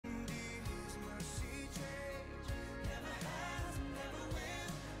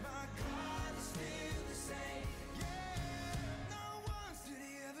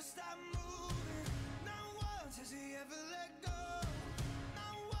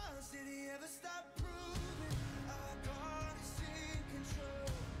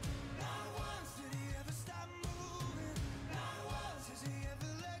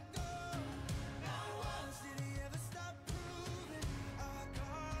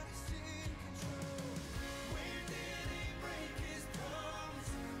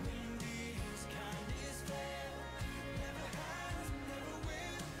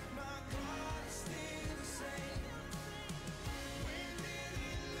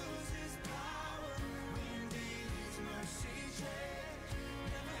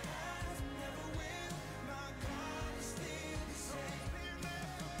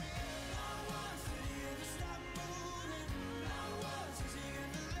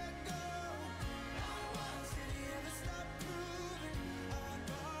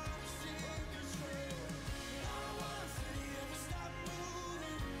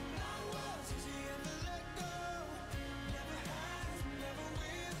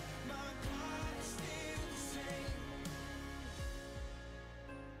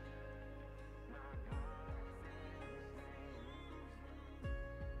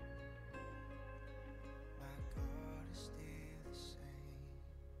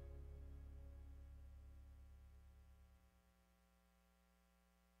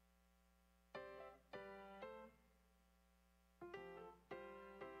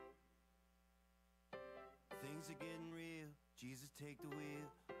are getting real. Jesus, take the wheel.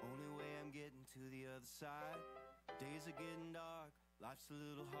 Only way I'm getting to the other side. Days are getting dark. Life's a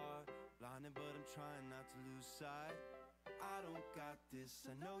little hard. Blinded, but I'm trying not to lose sight. I don't got this.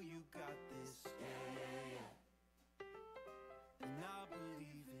 I know you got this. Yeah, yeah, yeah. And I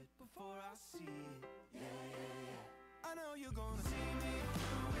believe it before I see it. Yeah, yeah, yeah. I know you're gonna see me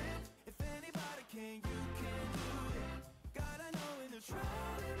through it. If anybody can, you can do it. God, I know in the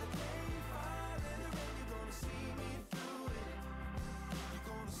trial, in the pain, fire, in the rain, you're gonna see me through it. You're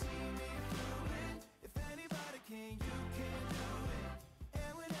gonna see me through it. If anybody can, you can do it.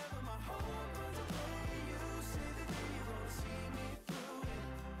 And whenever my hope runs away, you say that you're gonna see me through it.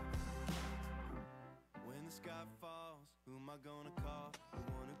 When the sky falls, who am I gonna call? The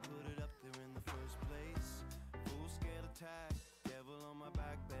one who put it up there in the first place. Full scale attack, devil on my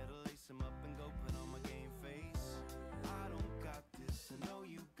back, better lace him up and go put on my game face. I don't got this, I know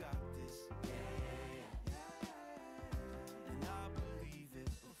you got this. Yeah, yeah, yeah. And I believe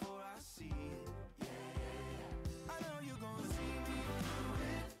it before I see it. Yeah, yeah, yeah. I know you're gonna see me through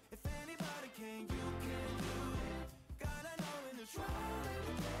it. If anybody can, you can do it. God, I know in the trial, in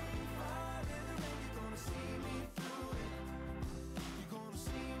the pain, fire, in the rain, you're gonna see me through it. You're gonna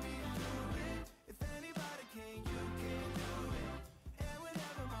see me through it. If anybody can, you can do it. And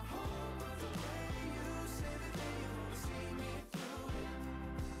whenever my hope runs away, you say that you're gonna see me through it.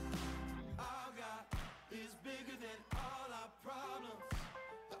 Our God is bigger than all our problems.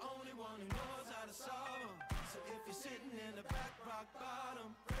 The only one who knows how to solve them. So if you're sitting in the back, rock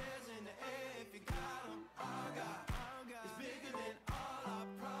bottom, prayers in the air if you got them. Our God is bigger than all our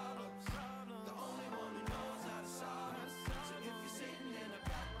problems. The only one who knows how to solve them. So if you're sitting in the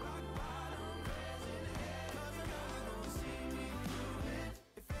back, rock bottom, prayers in the air. 'Cause I know you're gonna see me through it.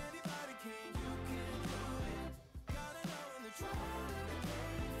 If anybody can, you can do it. God, I know in the trial, in the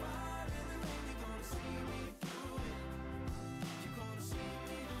pain, fire, in the rain, you're gonna see me through it. You're gonna see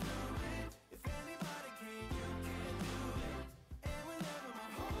me through it. If anybody can, you can do it. And whenever my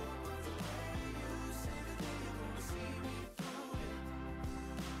hope runs away, you say that you're gonna see me through it.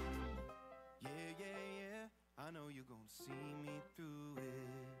 Yeah, yeah, yeah. I know you're gonna see me through it.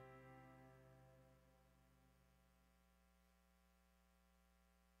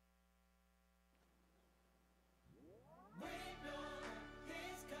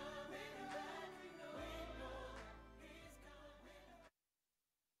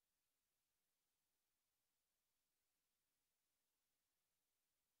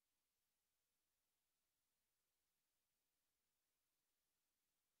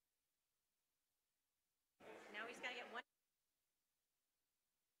 Now he's got to get one.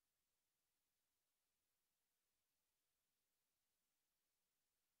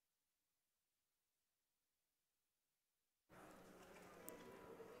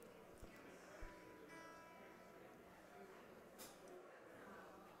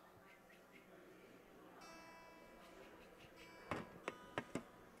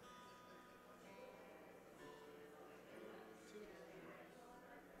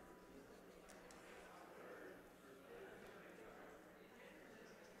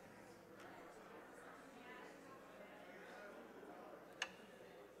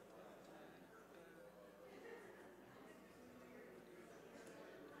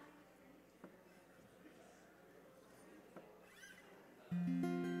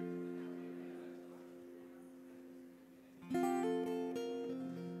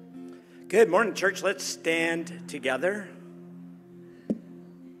 Good morning, church. Let's stand together.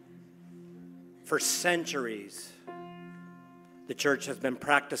 For centuries, the church has been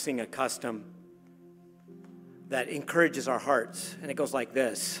practicing a custom that encourages our hearts, and it goes like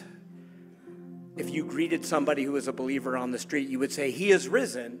this. If you greeted somebody who was a believer on the street, you would say, "He is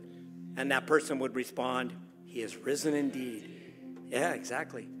risen," and that person would respond, "He is risen indeed." Yeah,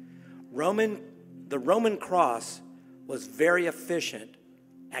 exactly. The Roman cross was very efficient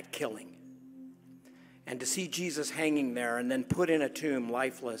at killing. And to see Jesus hanging there and then put in a tomb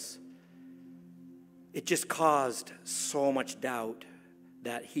lifeless, it just caused so much doubt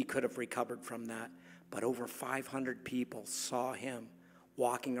that he could have recovered from that. But over 500 people saw him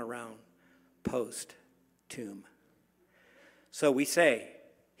walking around post-tomb. So we say,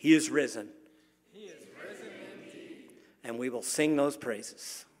 "He is risen." He is risen indeed. And we will sing those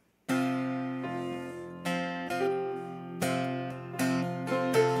praises.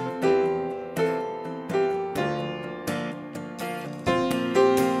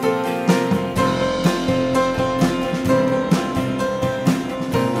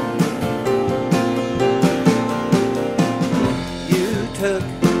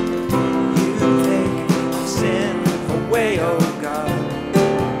 Sin away, oh God.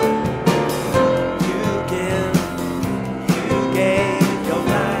 You give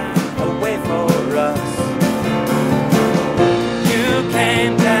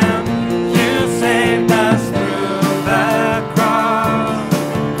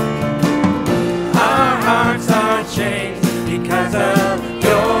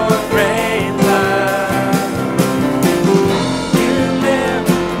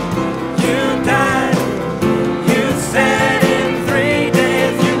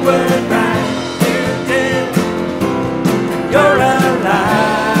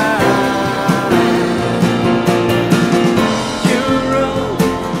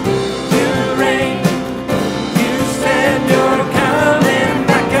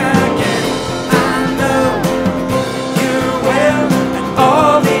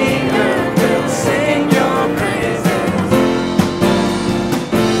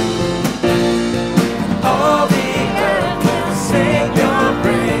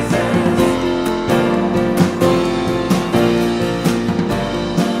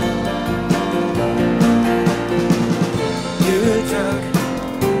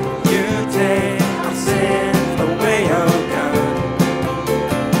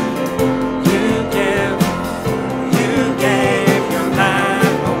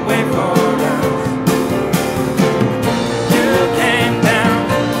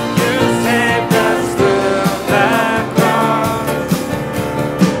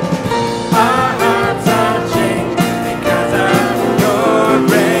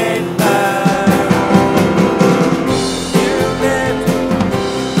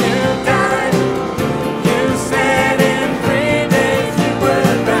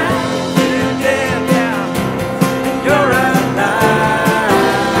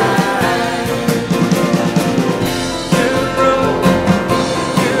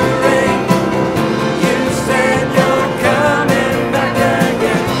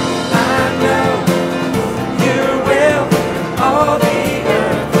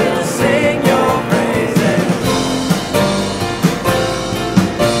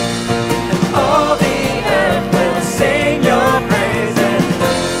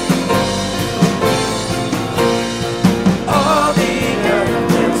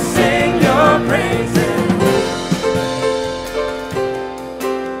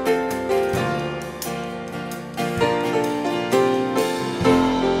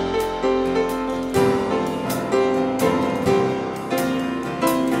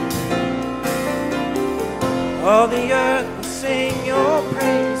All the earth will sing your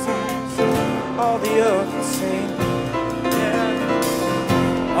praises. All the earth will sing.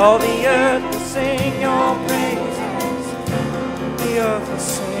 Yeah. All the earth will sing your praises. The earth will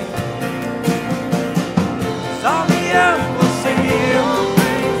sing. All the earth will sing your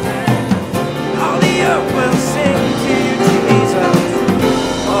praises. All the earth will sing to Jesus.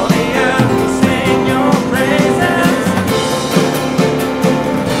 All the earth will sing your praises.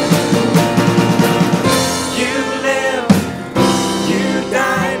 You live, you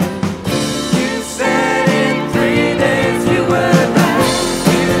died, you said in 3 days you were back.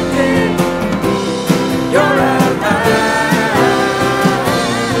 You did, you're alive.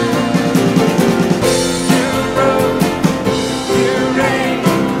 You rose, you reigned,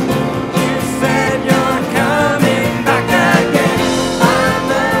 you said you're coming back again. I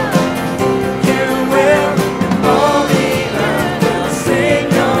know you will, all the earth will sing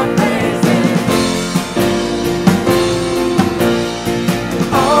your praises.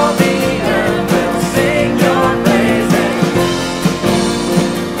 All the earth will sing your praises.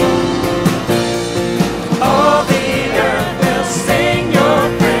 All the earth will sing your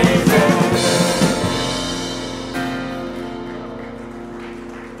praises.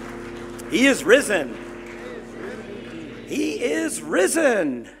 He is risen. He is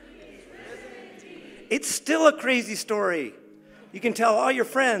risen. It's still a crazy story. You can tell all your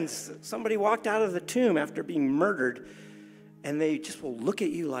friends. Somebody walked out of the tomb after being murdered, and they just will look at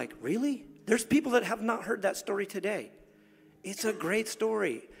you like, really? There's people that have not heard that story today. It's a great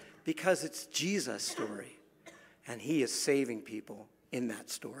story because it's Jesus' story, and he is saving people in that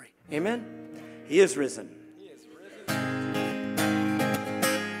story. Amen? He is risen.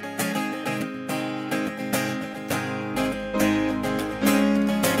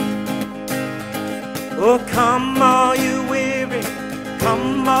 Oh, come all you weary,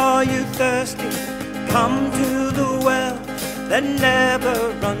 come all you thirsty, come to the well that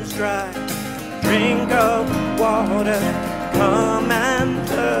never runs dry. Drink of water, come and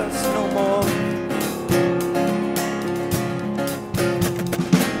thirst no more.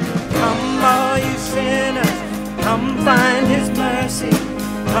 Come all you sinners, come find his mercy,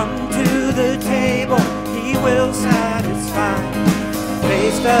 come to the table, he will satisfy.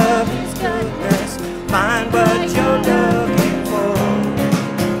 Taste of his goodness, find what you're looking for.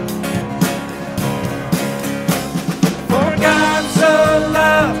 For God so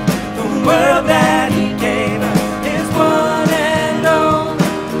loved the world that he gave us his one and only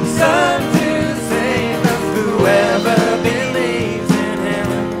Son to save us. Whoever believes in him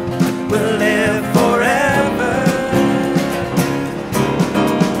will live forever.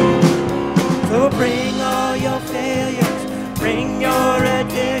 So bring all your failures, bring your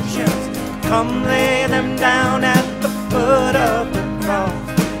addictions, come lay them down at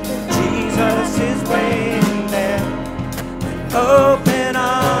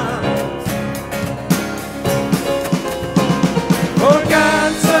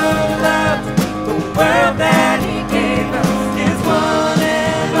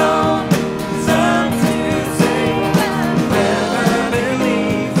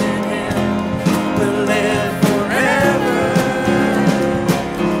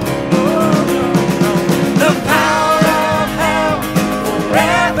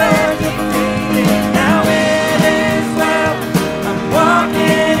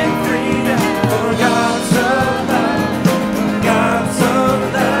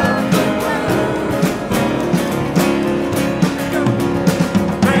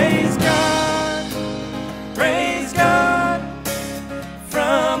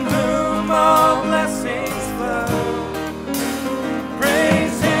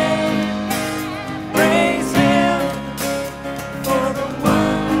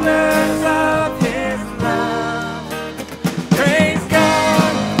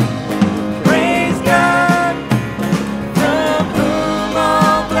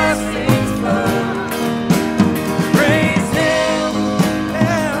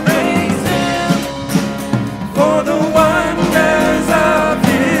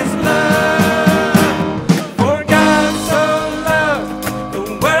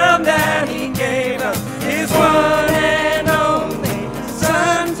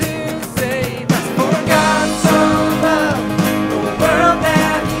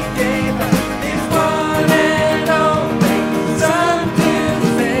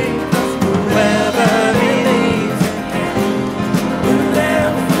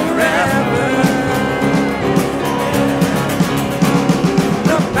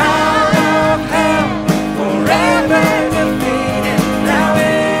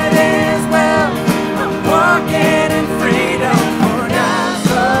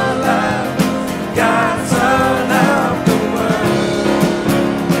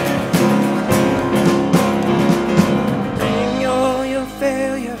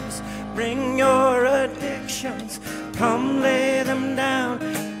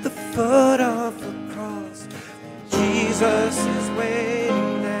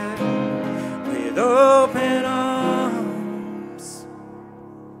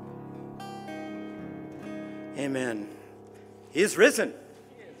He is risen.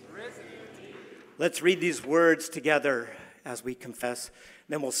 He is risen indeed. Let's read these words together as we confess.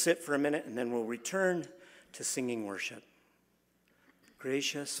 Then we'll sit for a minute, and then we'll return to singing worship.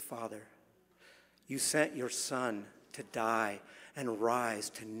 Gracious Father, you sent your Son to die and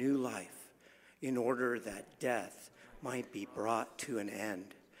rise to new life in order that death might be brought to an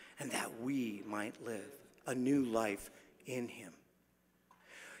end and that we might live a new life in him.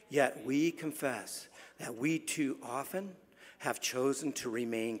 Yet we confess that we too often have chosen to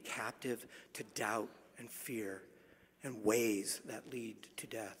remain captive to doubt and fear and ways that lead to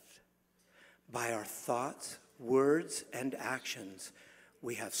death. By our thoughts, words, and actions,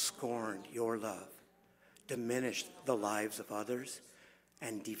 we have scorned your love, diminished the lives of others,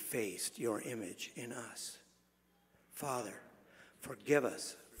 and defaced your image in us. Father, forgive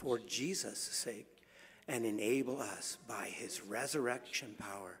us for Jesus' sake and enable us by his resurrection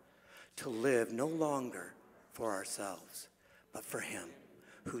power to live no longer for ourselves, but for him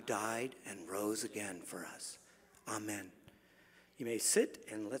who died and rose again for us. Amen. You may sit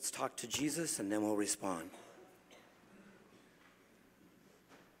and let's talk to Jesus, and then we'll respond.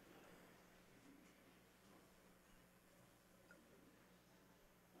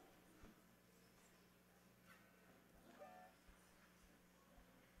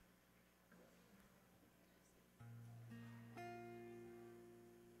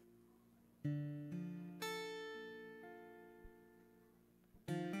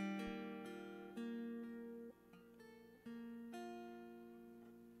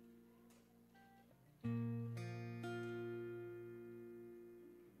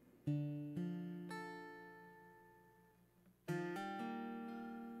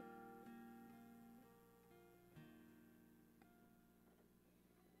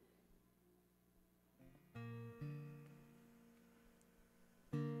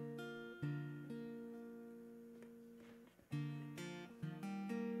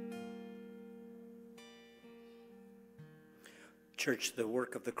 Church, the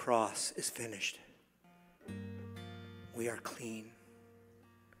work of the cross is finished. We are clean.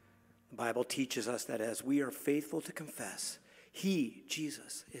 The Bible teaches us that as we are faithful to confess, he,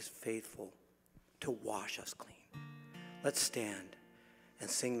 Jesus, is faithful to wash us clean. Let's stand and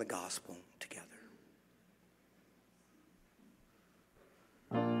sing the gospel together.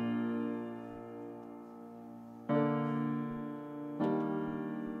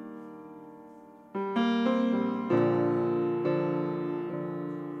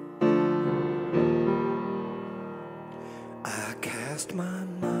 My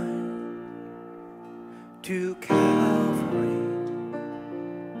mind to Calvary,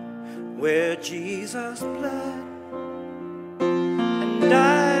 where Jesus bled and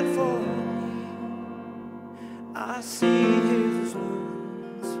died for me. I see his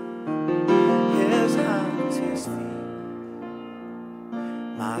wounds, his hands, his feet,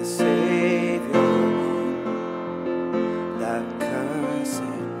 my Savior on that cursed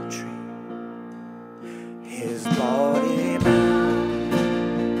tree, his body bound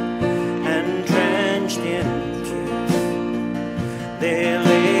in tears, they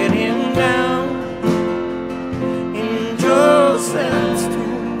laid him down in Joseph's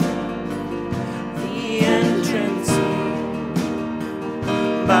tomb, the entrance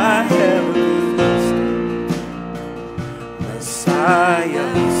by heavenly stone,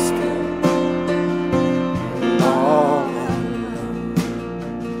 Messiah still all alone.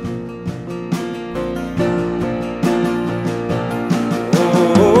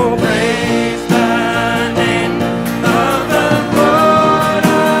 Oh, praise the name of the Lord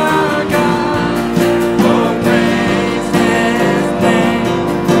our God. Oh, praise his name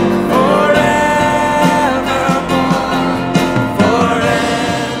forevermore. For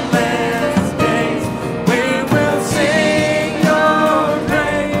endless days we will sing your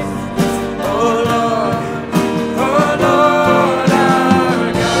praise.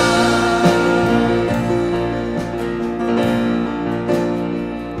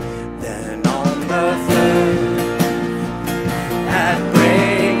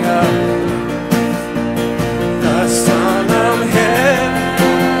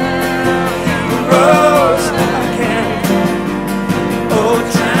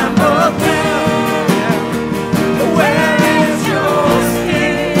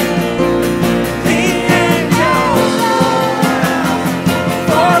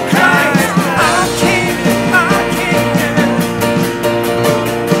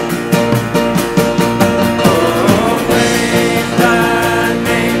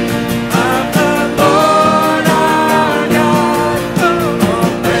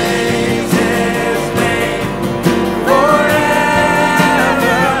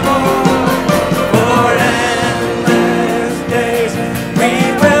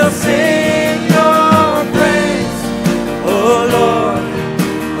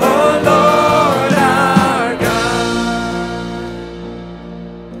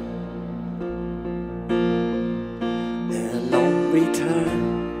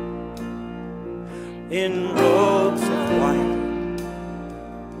 in robes of white,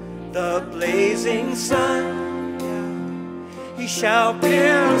 the blazing sun, he shall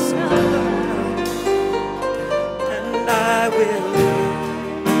pierce my light, and I will live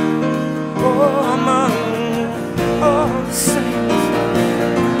among all the saints.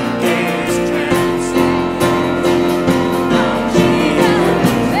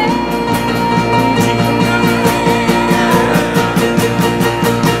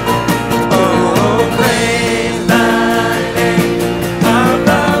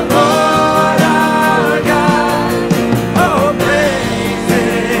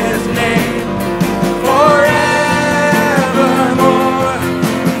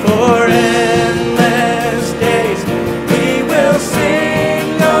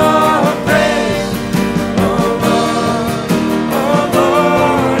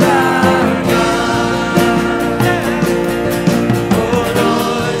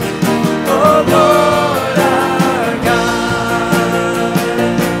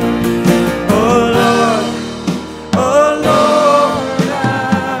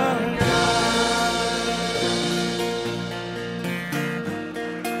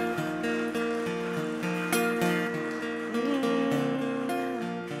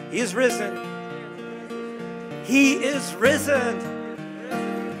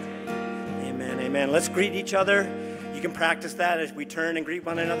 Greet each other. You can practice that as we turn and greet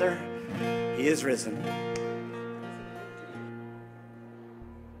one another. He is risen.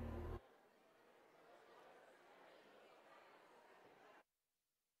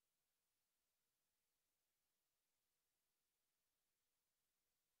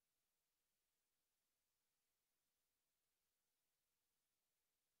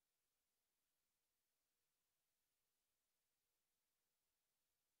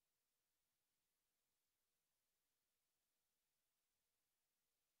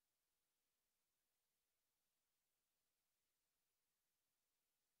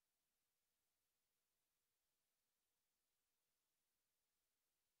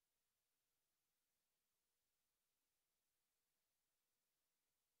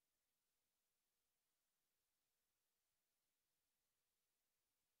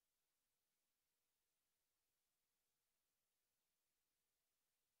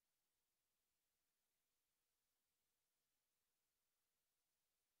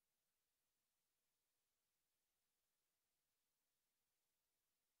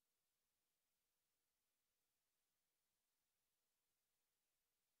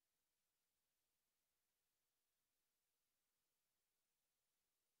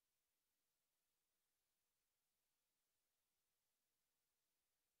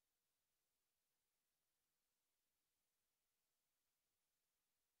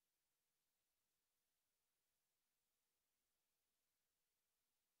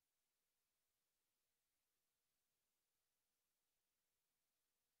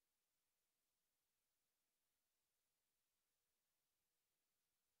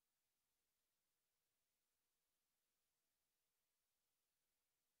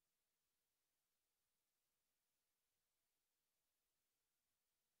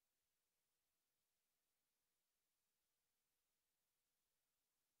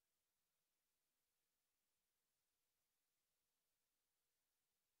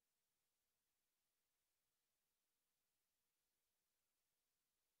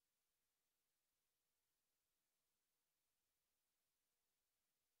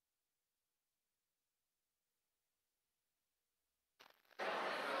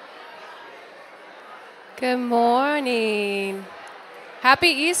 Good morning. Happy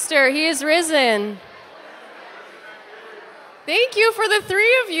Easter. He is risen. Thank you for the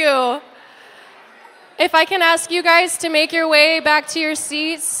three of you. If I can ask you guys to make your way back to your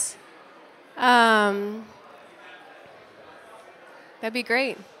seats, that'd be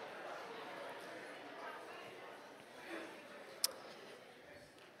great.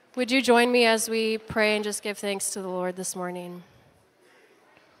 Would you join me as we pray and just give thanks to the Lord this morning?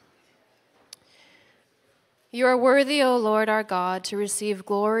 You are worthy, O Lord our God, to receive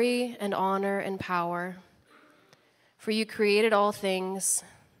glory and honor and power. For you created all things,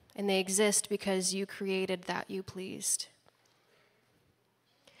 and they exist because you created that you pleased.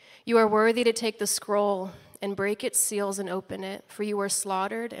 You are worthy to take the scroll and break its seals and open it, for you were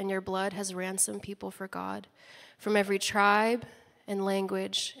slaughtered, and your blood has ransomed people for God, from every tribe and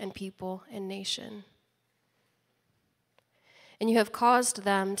language and people and nation. And you have caused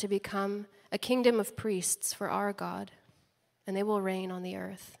them to become a kingdom of priests for our God, and they will reign on the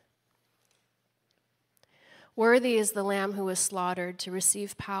earth. Worthy is the Lamb who was slaughtered to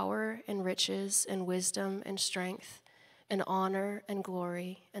receive power and riches and wisdom and strength and honor and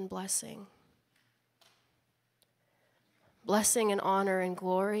glory and blessing. Blessing and honor and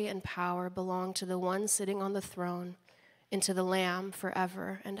glory and power belong to the one sitting on the throne and to the Lamb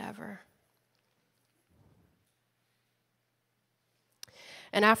forever and ever.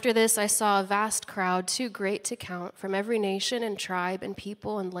 And after this I saw a vast crowd, too great to count, from every nation and tribe and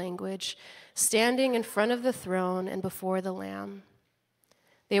people and language, standing in front of the throne and before the Lamb.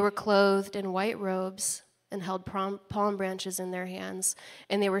 They were clothed in white robes and held palm branches in their hands,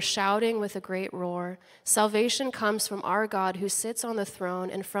 and they were shouting with a great roar, "Salvation comes from our God who sits on the throne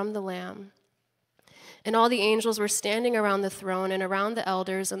and from the Lamb." And all the angels were standing around the throne and around the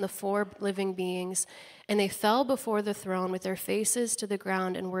elders and the 4 living beings, and they fell before the throne with their faces to the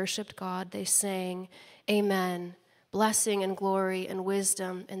ground and worshiped God. They sang, "Amen. Blessing and glory and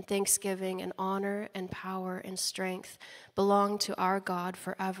wisdom and thanksgiving and honor and power and strength belong to our God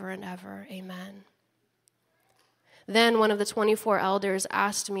forever and ever. Amen." Then one of the 24 elders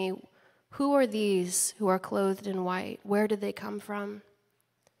asked me, "Who are these who are clothed in white? Where did they come from?"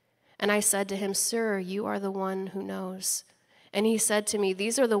 And I said to him, "Sir, you are the one who knows." And he said to me,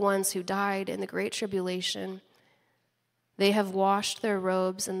 "These are the ones who died in the great tribulation. They have washed their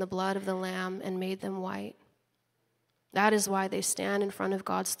robes in the blood of the Lamb and made them white. That is why they stand in front of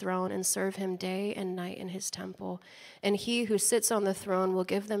God's throne and serve him day and night in his temple. And he who sits on the throne will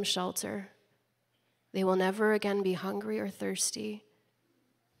give them shelter. They will never again be hungry or thirsty.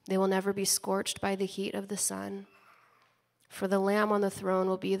 They will never be scorched by the heat of the sun. For the Lamb on the throne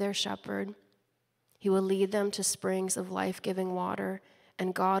will be their shepherd. He will lead them to springs of life-giving water,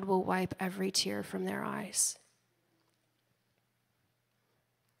 and God will wipe every tear from their eyes."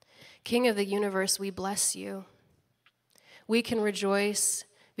 King of the universe, we bless you. We can rejoice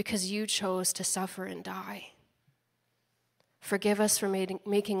because you chose to suffer and die. Forgive us for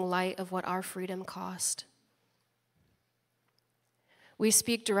making light of what our freedom cost. We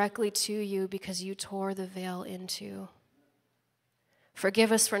speak directly to you because you tore the veil in two.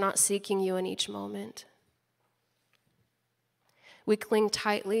 Forgive us for not seeking you in each moment. We cling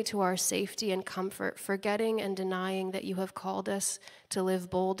tightly to our safety and comfort, forgetting and denying that you have called us to live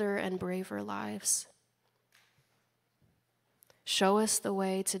bolder and braver lives. Show us the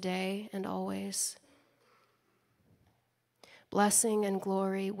way today and always. Blessing and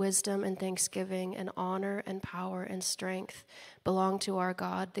glory, wisdom and thanksgiving, and honor and power and strength belong to our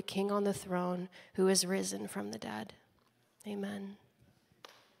God, the King on the throne, who is risen from the dead. Amen.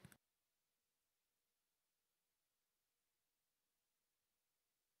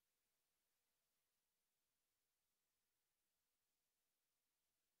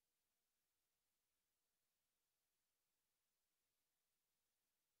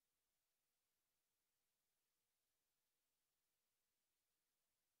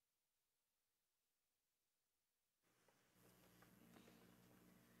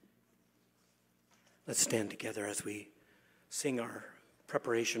 Let's stand together as we sing our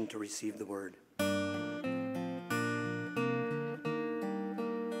preparation to receive the word.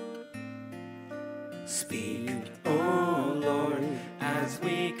 Speak, O Lord, as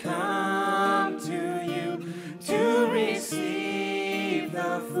we come to you to receive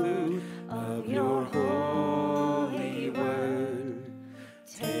the food of your holy word.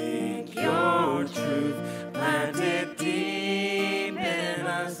 Take your truth, plant it deep in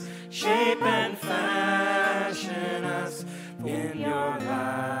us, shape and fashion us in your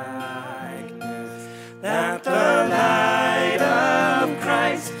likeness, that the light of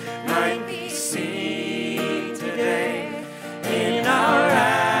Christ might be seen today in our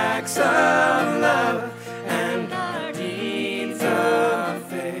acts of love and our deeds of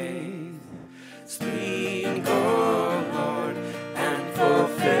faith. Speak, O Lord, and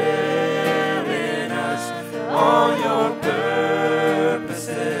fulfill in us all your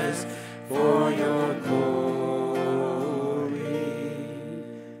purposes for your glory.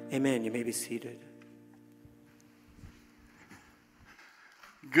 Amen. You may be seated.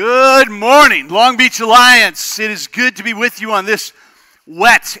 Good morning, Long Beach Alliance. It is good to be with you on this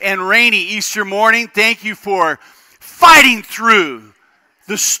wet and rainy Easter morning. Thank you for fighting through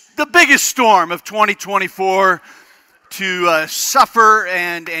the biggest storm of 2024 to suffer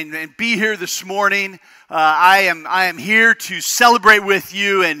and be here this morning. I am here to celebrate with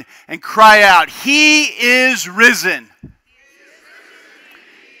you and cry out, "He is risen."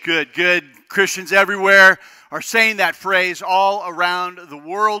 Good. Christians everywhere are saying that phrase all around the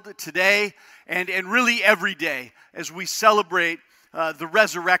world today and really every day as we celebrate the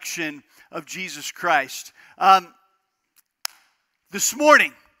resurrection of Jesus Christ. This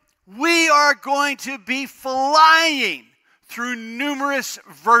morning, we are going to be flying through numerous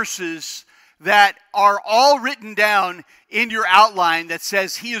verses that are all written down in your outline that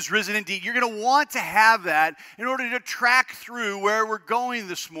says he is risen indeed. You're going to want to have that in order to track through where we're going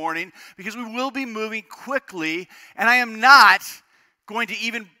this morning, because we will be moving quickly, and I am not going to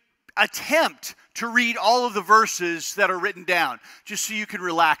even attempt to read all of the verses that are written down, just so you can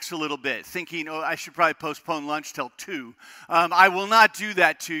relax a little bit, thinking, oh, I should probably postpone lunch till 2. I will not do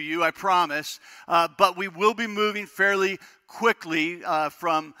that to you, I promise, but we will be moving fairly quickly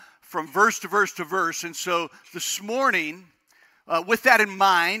from verse to verse to verse. And so this morning, with that in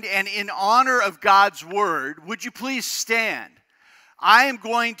mind and in honor of God's word, would you please stand? I am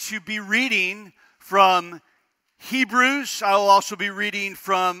going to be reading from Hebrews. I will also be reading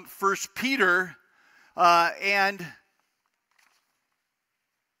from 1 Peter. And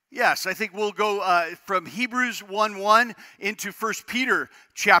yes, I think we'll go from Hebrews 1:1 into 1 Peter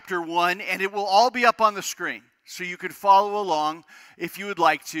chapter 1, and it will all be up on the screen, so you can follow along if you would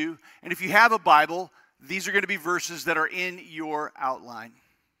like to. And if you have a Bible, these are going to be verses that are in your outline.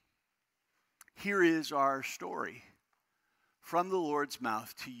 Here is our story from the Lord's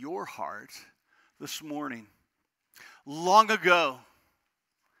mouth to your heart this morning. Long ago,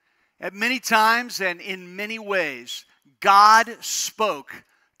 at many times and in many ways, God spoke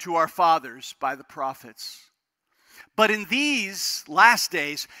to our fathers by the prophets. But in these last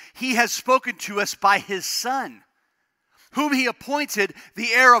days, he has spoken to us by his Son, whom he appointed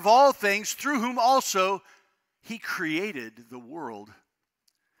the heir of all things, through whom also he created the world.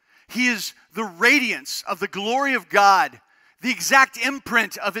 He is the radiance of the glory of God, the exact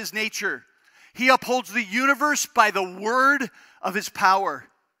imprint of his nature. He upholds the universe by the word of his power.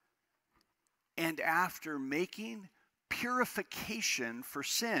 And after making purification for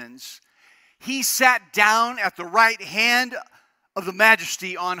sins, he sat down at the right hand of the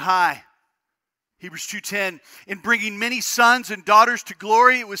Majesty on high. Hebrews 2:10, in bringing many sons and daughters to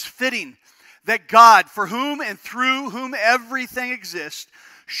glory, it was fitting that God, for whom and through whom everything exists,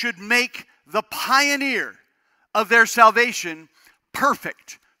 should make the pioneer of their salvation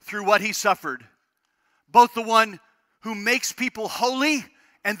perfect through what he suffered. Both the one who makes people holy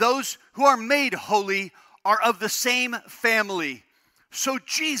and those who are made holy are of the same family. So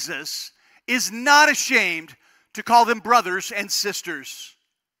Jesus is not ashamed to call them brothers and sisters.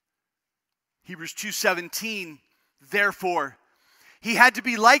 Hebrews 2:17, therefore, he had to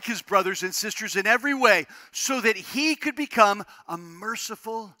be like his brothers and sisters in every way so that he could become a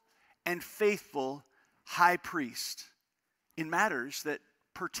merciful and faithful high priest in matters that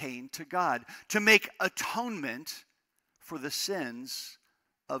pertain to God, to make atonement for the sins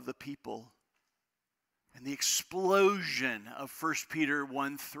of the people. And the explosion of 1 Peter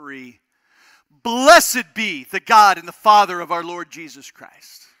 1:3. Blessed be the God and the Father of our Lord Jesus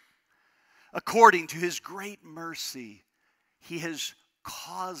Christ. According to his great mercy, he has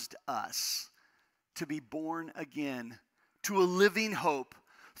caused us to be born again to a living hope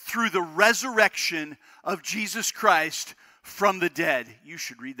through the resurrection of Jesus Christ from the dead. You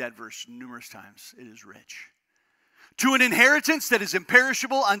should read that verse numerous times. It is rich. To an inheritance that is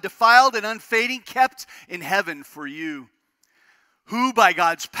imperishable, undefiled, and unfading, kept in heaven for you, who by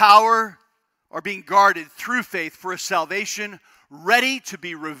God's power are being guarded through faith for a salvation ready to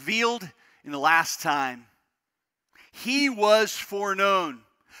be revealed in the last time. He was foreknown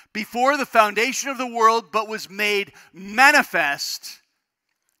before the foundation of the world, but was made manifest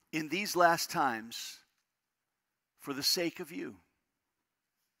in these last times for the sake of you,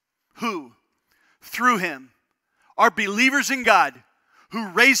 who, through him, are believers in God, who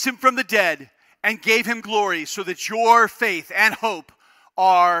raised him from the dead and gave him glory, so that your faith and hope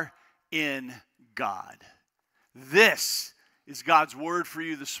are in God. This is God's word for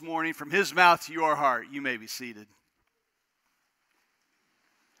you this morning, from his mouth to your heart. You may be seated.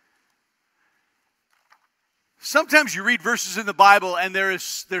 Sometimes you read verses in the Bible and they're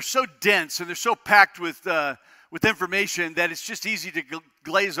so dense and they're so packed with information that it's just easy to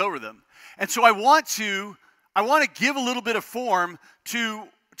glaze over them. And so I want to give a little bit of form to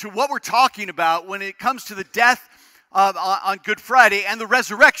what we're talking about when it comes to the death on Good Friday and the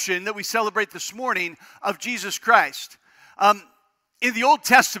resurrection that we celebrate this morning of Jesus Christ. In the Old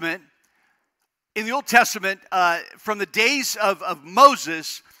Testament, from the days of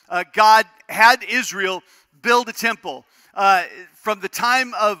Moses, God had Israel build a temple. From the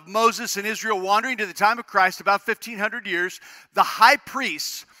time of Moses and Israel wandering to the time of Christ, about 1,500 years, the high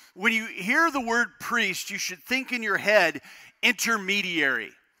priests, when you hear the word priest, you should think in your head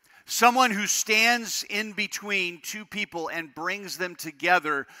intermediary. Someone who stands in between two people and brings them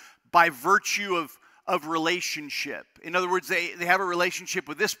together by virtue of relationship. In other words, they have a relationship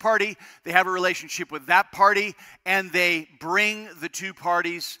with this party, they have a relationship with that party, and they bring the two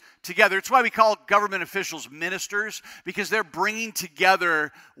parties together. It's why we call government officials ministers, because they're bringing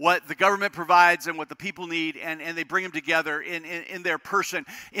together what the government provides and what the people need, and they bring them together in their person.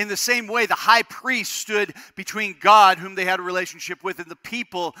 In the same way, the high priest stood between God, whom they had a relationship with, and the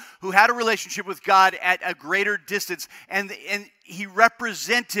people who had a relationship with God at a greater distance. And he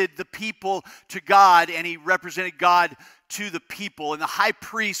represented the people to God, and he represented God to the people. And the high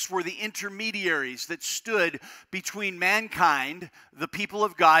priests were the intermediaries that stood between mankind, the people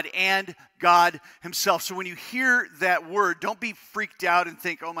of God, and God himself. So when you hear that word, don't be freaked out and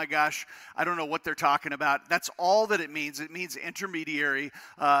think, oh my gosh, I don't know what they're talking about. That's all that it means. It means intermediary,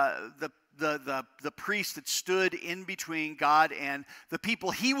 the priest that stood in between God and the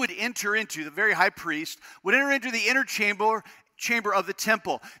people. He would enter into, the very high priest would enter into the inner chamber of the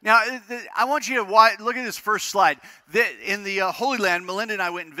temple. Now, I want you to look at this first slide. In the Holy Land, Melinda and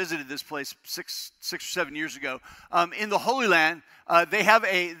I went and visited this place six or 7 years ago. In the Holy Land, they have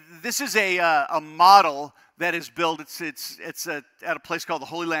this is a model that is built. It's at a place called the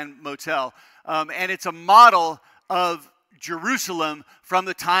Holy Land Motel, and it's a model of Jerusalem from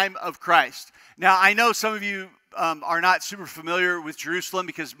the time of Christ. Now, I know some of you are not super familiar with Jerusalem,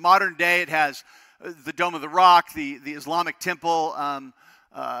 because modern day it has the Dome of the Rock, the Islamic temple.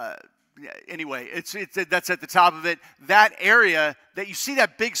 Anyway, that's at the top of it. That area that you see,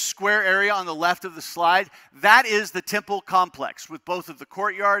 that big square area on the left of the slide, that is the temple complex, with both of the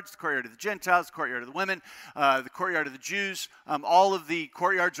courtyards, the courtyard of the Gentiles, the courtyard of the women, the courtyard of the Jews. All of the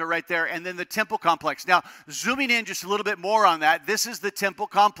courtyards are right there, and then the temple complex. Now, zooming in just a little bit more on that, this is the temple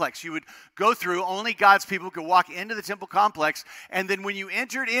complex. You would go through, only God's people could walk into the temple complex, and then when you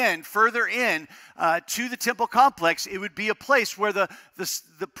entered in, further in to the temple complex, it would be a place where the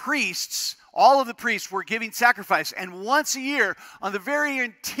priests, all of the priests, were giving sacrifice. And once a year, on the very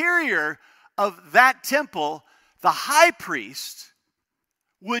interior of that temple, the high priest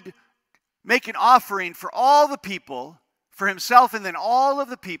would make an offering for all the people, for himself and then all of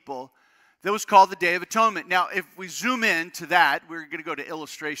the people. That was called the Day of Atonement. Now, if we zoom in to that, we're going to go to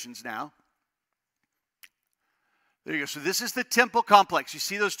illustrations now. There you go. So this is the temple complex. You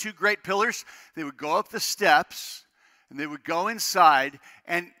see those two great pillars? They would go up the steps, and they would go inside,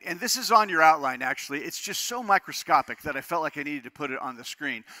 and this is on your outline, actually. It's just so microscopic that I felt like I needed to put it on the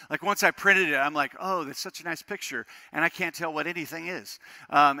screen. Like, once I printed it, I'm like, oh, that's such a nice picture, and I can't tell what anything is.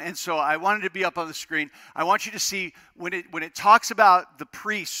 And so I wanted to be up on the screen. I want you to see, when it talks about the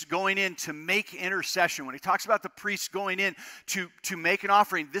priests going in to make intercession, when it talks about the priests going in to make an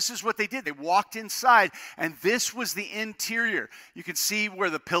offering, this is what they did. They walked inside, and this was the interior. You can see where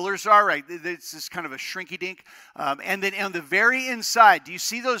the pillars are, right? It's just kind of a shrinky-dink. And then on the very inside, do you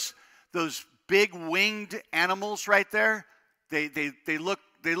see those big winged animals right there? They look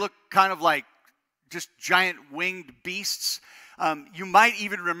kind of like just giant winged beasts. You might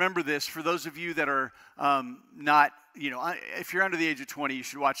even remember this, for those of you that are not, if you're under the age of 20, you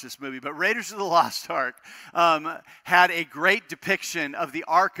should watch this movie. But Raiders of the Lost Ark had a great depiction of the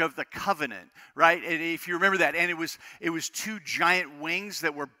Ark of the Covenant, right? And if you remember that, and it was two giant wings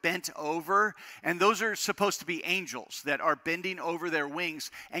that were bent over, and those are supposed to be angels that are bending over their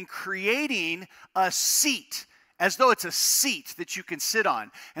wings and creating a seat, as though it's a seat that you can sit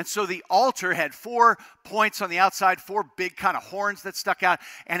on. And so the altar had 4 points on the outside, 4 big kind of horns that stuck out,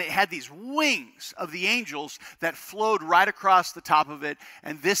 and it had these wings of the angels that flowed right across the top of it,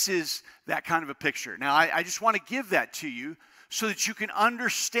 and this is that kind of a picture. Now, I just want to give that to you so that you can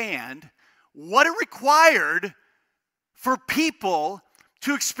understand what it required for people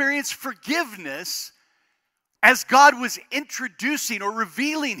to experience forgiveness as God was introducing or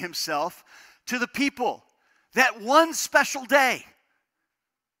revealing himself to the people. That one special day,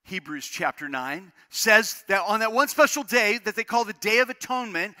 Hebrews chapter 9, says that on that one special day that they call the Day of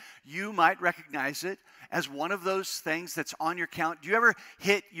Atonement, you might recognize it as one of those things that's on your calendar. Do you ever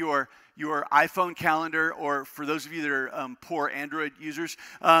hit your iPhone calendar, or for those of you that are poor Android users,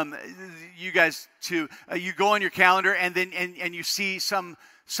 you guys too, you go on your calendar and then and you see some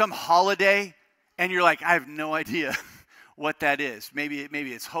holiday, and you're like, I have no idea what that is. Maybe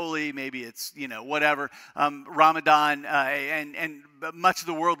it's holy, maybe it's, whatever. Ramadan, and much of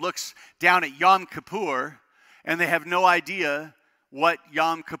the world looks down at Yom Kippur, and they have no idea what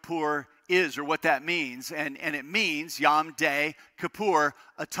Yom Kippur is or what that means. And it means Yom Day Kippur,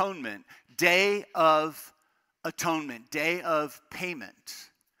 atonement, day of atonement, day of payment,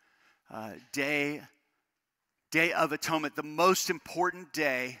 day of atonement, the most important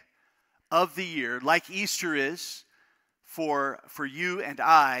day of the year, like Easter is for you and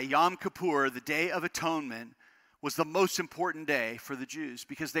I. Yom Kippur, the Day of Atonement, was the most important day for the Jews,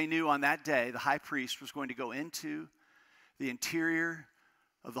 because they knew on that day the high priest was going to go into the interior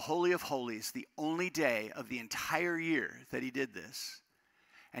of the Holy of Holies, the only day of the entire year that he did this.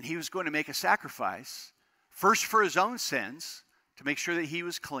 And he was going to make a sacrifice, first for his own sins, to make sure that he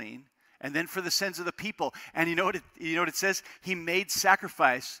was clean, and then for the sins of the people. And you know what it says? He made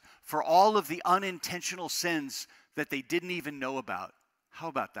sacrifice for all of the unintentional sins that they didn't even know about. How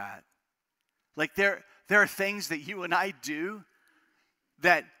about that? Like there are things that you and I do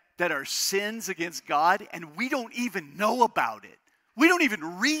that are sins against God, and we don't even know about it. We don't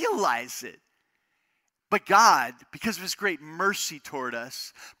even realize it. But God, because of his great mercy toward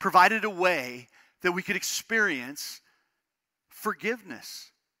us, provided a way that we could experience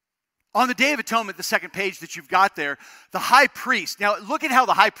forgiveness. On the Day of Atonement, the second page that you've got there, the high priest. Now, look at how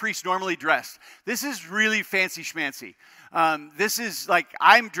the high priest normally dressed. This is really fancy schmancy. This is like,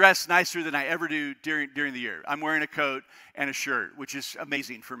 I'm dressed nicer than I ever do during the year. I'm wearing a coat and a shirt, which is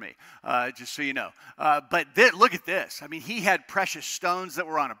amazing for me, just so you know. But look at this. I mean, he had precious stones that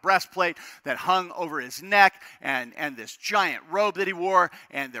were on a breastplate that hung over his neck, and this giant robe that he wore,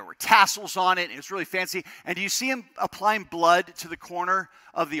 and there were tassels on it. It was really fancy. And do you see him applying blood to the corner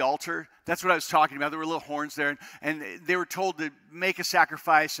of the altar? That's what I was talking about. There were little horns there, and they were told to make a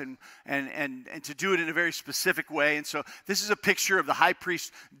sacrifice and to do it in a very specific way. And so this is a picture of the high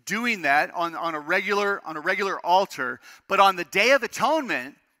priest doing that on a regular altar. But on the Day of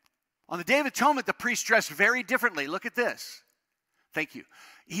Atonement, the priest dressed very differently. Look at this. Thank you.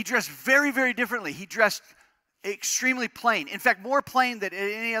 He dressed very, very differently. He dressed extremely plain. In fact, more plain than at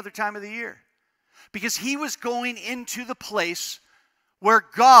any other time of the year. Because he was going into the place where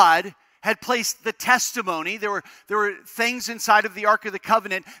God had placed the testimony. There were things inside of the Ark of the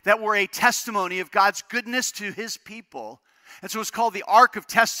Covenant that were a testimony of God's goodness to his people. And so it's called the Ark of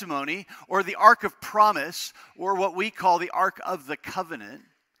Testimony, or the Ark of Promise, or what we call the Ark of the Covenant.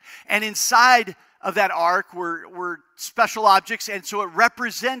 And inside of that ark were special objects, and so it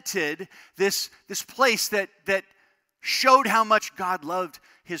represented this place that showed how much God loved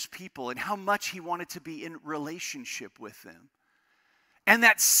his people and how much he wanted to be in relationship with them. And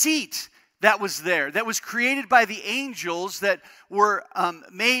that seat that was there, that was created by the angels, that were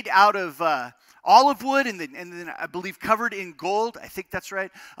made out of olive wood and then I believe covered in gold. I think that's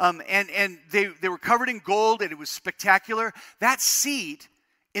right. And they were covered in gold, and it was spectacular. That seat,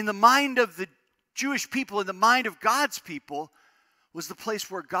 in the mind of the Jewish people, in the mind of God's people, was the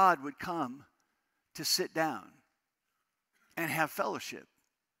place where God would come to sit down and have fellowship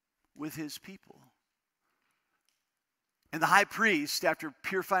with his people. And the high priest, after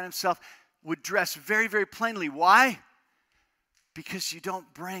purifying himself, would dress very, very plainly. Why? Because you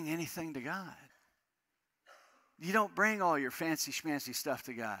don't bring anything to God. You don't bring all your fancy schmancy stuff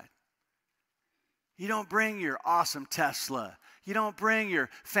to God. You don't bring your awesome Tesla. You don't bring your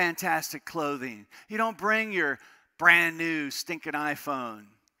fantastic clothing. You don't bring your brand new stinking iPhone.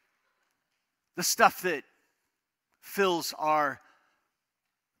 The stuff that fills our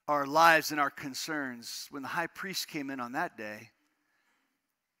lives and our concerns. When the high priest came in on that day,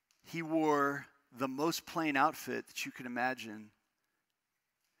 he wore the most plain outfit that you could imagine.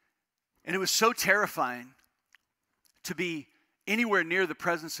 And it was so terrifying to be anywhere near the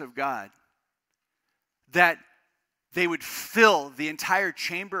presence of God that they would fill the entire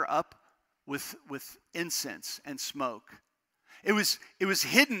chamber up with incense and smoke. It was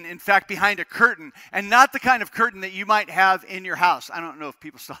hidden, in fact, behind a curtain, and not the kind of curtain that you might have in your house. I don't know if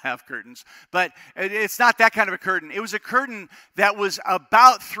people still have curtains, but it's not that kind of a curtain. It was a curtain that was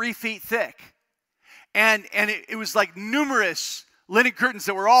about 3 feet thick. And it was like numerous linen curtains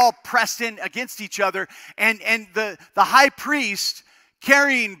that were all pressed in against each other. And the high priest,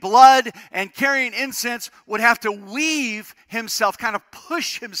 carrying blood and carrying incense, would have to weave himself, kind of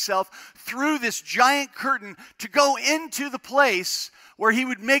push himself through this giant curtain to go into the place where he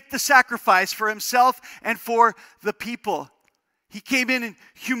would make the sacrifice for himself and for the people. He came in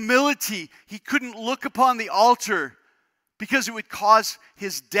humility. He couldn't look upon the altar because it would cause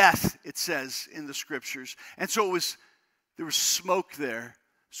his death, it says in the scriptures. And so there was smoke there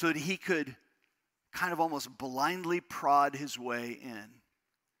so that he could kind of almost blindly prod his way in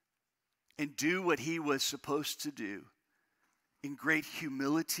and do what he was supposed to do in great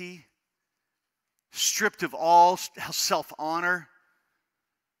humility, stripped of all self-honor.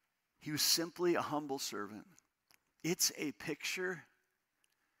 He was simply a humble servant. It's a picture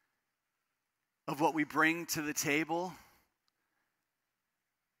of what we bring to the table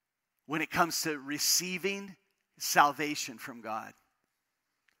when it comes to receiving salvation from God.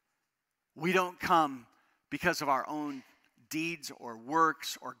 We don't come because of our own deeds or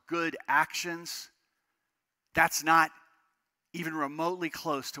works or good actions. That's not even remotely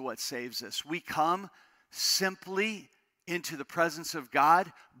close to what saves us. We come simply into the presence of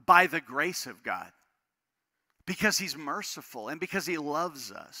God by the grace of God. Because he's merciful and because he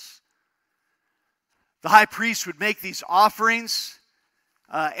loves us. The high priest would make these offerings,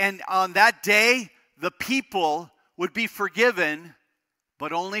 and on that day, the people would be forgiven,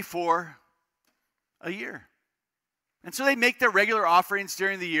 but only for a year. And so they make their regular offerings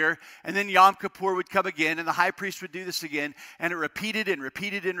during the year, and then Yom Kippur would come again, and the high priest would do this again, and it repeated and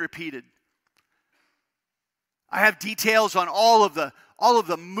repeated and repeated. I have details on all of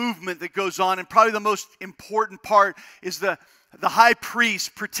the movement that goes on, and probably the most important part is the high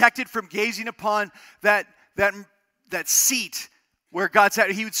priest, protected from gazing upon that seat where God sat.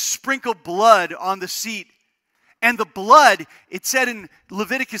 He would sprinkle blood on the seat. And the blood, it said in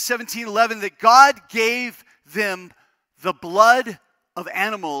Leviticus 17:11 that God gave them the blood of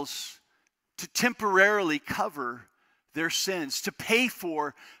animals to temporarily cover their sins, to pay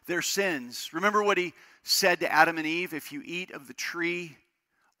for their sins. Remember what he said to Adam and Eve? If you eat of the tree,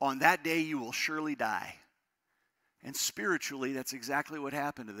 on that day you will surely die. And spiritually, that's exactly what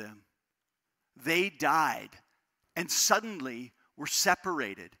happened to them. They died and suddenly were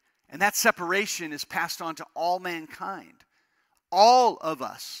separated. And that separation is passed on to all mankind. All of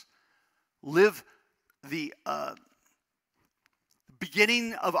us live the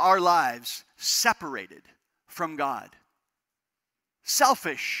beginning of our lives separated from God.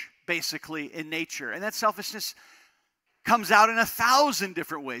 Selfish, basically, in nature. And that selfishness comes out in 1,000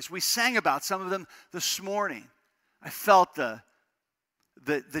 different ways. We sang about some of them this morning. I felt the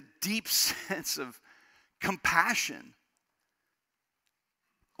deep sense of compassion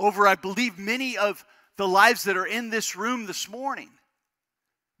over, I believe, many of the lives that are in this room this morning.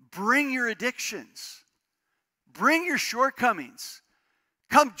 Bring your addictions. Bring your shortcomings.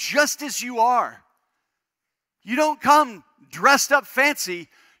 Come just as you are. You don't come dressed up fancy.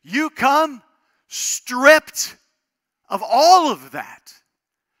 You come stripped of all of that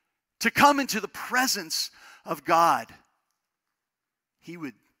to come into the presence of God. He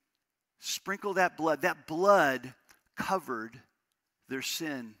would sprinkle that blood. That blood covered their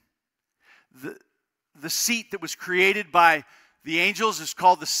sin. The seat that was created by the angels is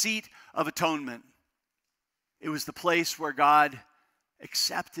called the seat of atonement. It was the place where God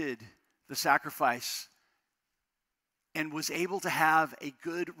accepted the sacrifice and was able to have a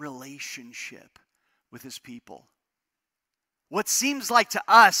good relationship with his people. What seems like to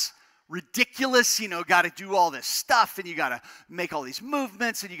us ridiculous, got to do all this stuff, and you got to make all these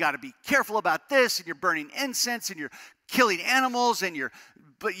movements, and you got to be careful about this, and you're burning incense, and you're killing animals, and you're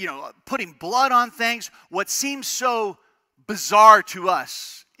putting blood on things. What seems so bizarre to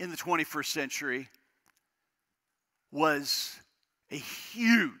us in the 21st century was a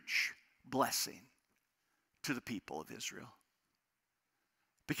huge blessing to the people of Israel.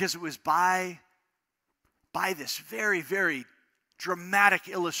 Because it was by this very, very dramatic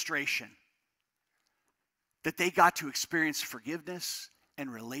illustration that they got to experience forgiveness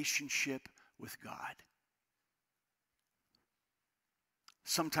and relationship with God.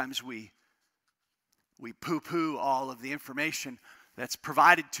 Sometimes we poo-poo all of the information that's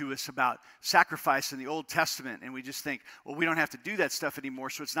provided to us about sacrifice in the Old Testament, and we just think, well, we don't have to do that stuff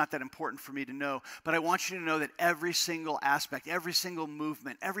anymore, so it's not that important for me to know. But I want you to know that every single aspect, every single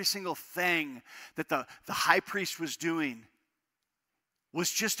movement, every single thing that the high priest was doing was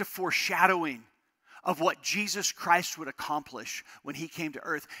just a foreshadowing of what Jesus Christ would accomplish when he came to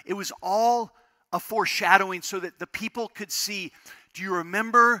earth. It was all a foreshadowing so that the people could see, do you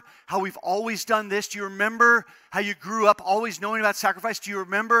remember how we've always done this? Do you remember how you grew up always knowing about sacrifice? Do you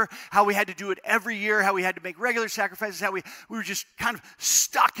remember how we had to do it every year, how we had to make regular sacrifices, how we were just kind of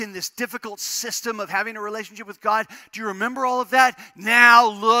stuck in this difficult system of having a relationship with God? Do you remember all of that? Now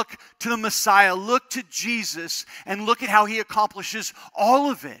look to the Messiah, look to Jesus, and look at how he accomplishes all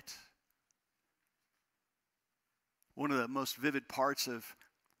of it. One of the most vivid parts of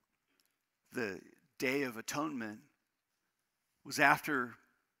the Day of Atonement was after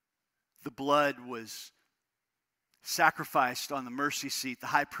the blood was sacrificed on the mercy seat. The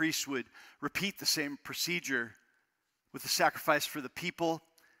high priest would repeat the same procedure with the sacrifice for the people,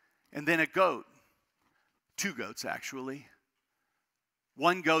 and then a goat, 2 goats actually.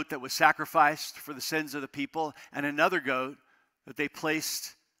 One goat that was sacrificed for the sins of the people, and another goat that they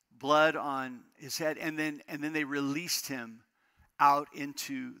placed blood on his head, and then they released him out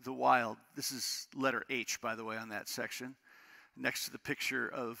into the wild. This is letter H, by the way, on that section, next to the picture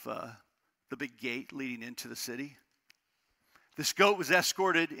of the big gate leading into the city. This goat was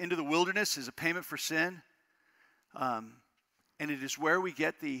escorted into the wilderness as a payment for sin, and it is where we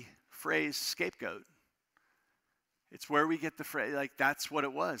get the phrase scapegoat. It's where we get the phrase, like that's what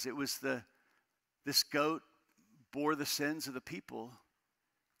it was. It was this goat bore the sins of the people,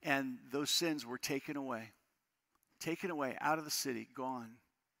 and those sins were taken away out of the city, gone.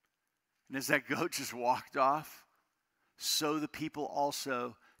 And as that goat just walked off, so the people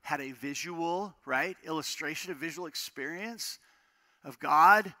also had a visual, right, illustration, a visual experience of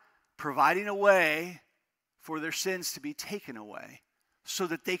God providing a way for their sins to be taken away so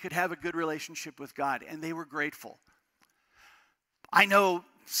that they could have a good relationship with God, and they were grateful. I know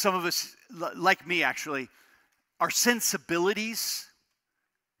some of us, like me actually, our sensibilities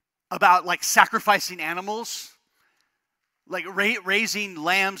about like sacrificing animals, like raising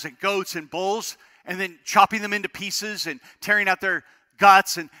lambs and goats and bulls, and then chopping them into pieces and tearing out their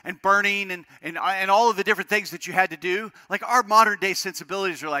guts and burning and all of the different things that you had to do. Like our modern day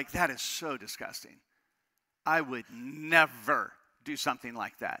sensibilities are like, that is so disgusting. I would never do something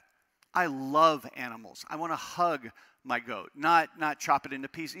like that. I love animals. I want to hug my goat, not chop it into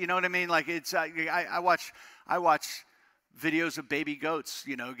pieces. You know what I mean? Like it's I watch videos of baby goats,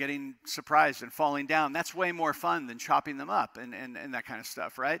 you know, getting surprised and falling down. That's way more fun than chopping them up and that kind of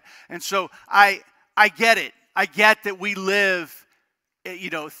stuff, right? And so I get it. I get that we live,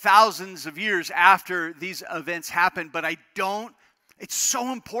 you know, thousands of years after these events happen, but I don't. It's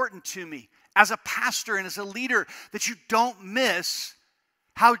so important to me as a pastor and as a leader that you don't miss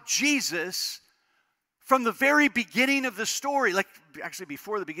how Jesus, from the very beginning of the story, like actually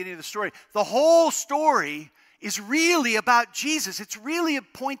before the beginning of the story, the whole story is really about Jesus. It's really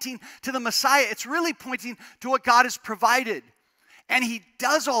pointing to the Messiah. It's really pointing to what God has provided. And he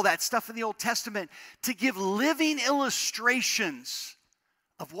does all that stuff in the Old Testament to give living illustrations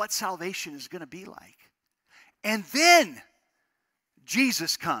of what salvation is going to be like. And then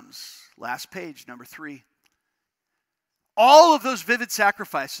Jesus comes. Last page, number 3. All of those vivid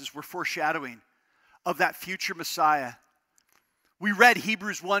sacrifices were foreshadowing of that future Messiah. We read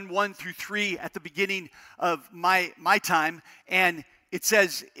Hebrews 1 through 3 at the beginning of my time, and it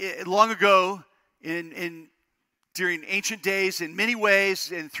says, long ago, during ancient days, in many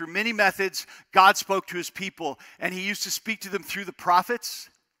ways and through many methods, God spoke to his people, and he used to speak to them through the prophets.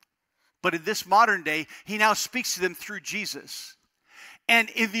 But in this modern day, he now speaks to them through Jesus.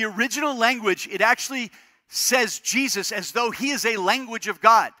 And in the original language, it actually says Jesus as though he is a language of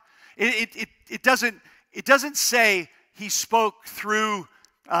God. It doesn't say he spoke through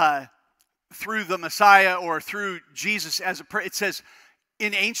the Messiah or through Jesus as a. It says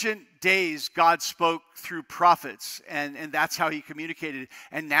in ancient days God spoke through prophets, and that's how he communicated.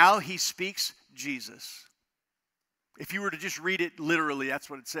 And now he speaks Jesus. If you were to just read it literally, that's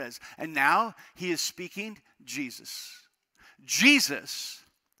what it says. And now he is speaking Jesus. Jesus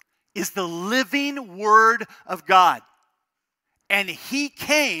is the living Word of God. And he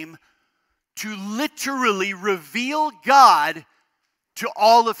came to literally reveal God to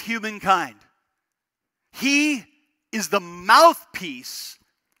all of humankind. He is the mouthpiece,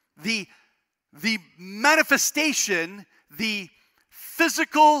 the manifestation, the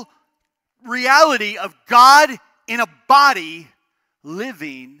physical reality of God in a body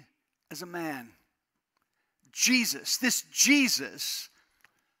living as a man. Jesus, this Jesus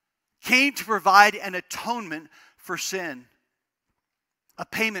came to provide an atonement for sin, a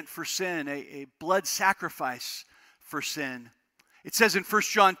payment for sin, a blood sacrifice for sin. It says in 1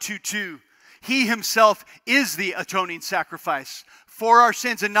 John 2:2, he himself is the atoning sacrifice for our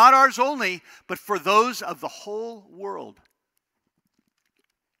sins, and not ours only, but for those of the whole world.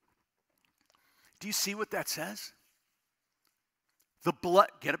 Do you see what that says? The blood,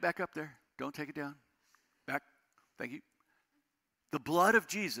 get it back up there. Don't take it down. Back. Thank you. The blood of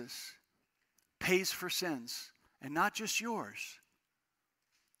Jesus pays for sins, and not just yours,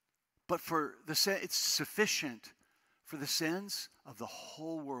 but for the sin. It's sufficient for the sins of the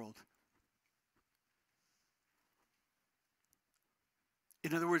whole world.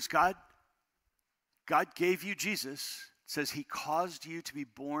 In other words, God gave you Jesus. It says he caused you to be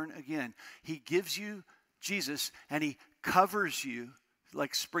born again. He gives you Jesus, and he covers you,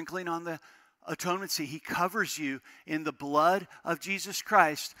 like sprinkling on the atonement seat. He covers you in the blood of Jesus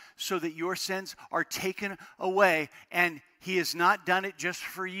Christ so that your sins are taken away. And he has not done it just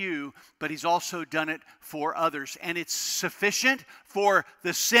for you, but he's also done it for others. And it's sufficient for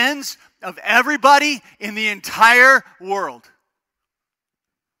the sins of everybody in the entire world.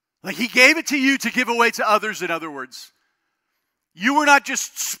 Like he gave it to you to give away to others, in other words. You were not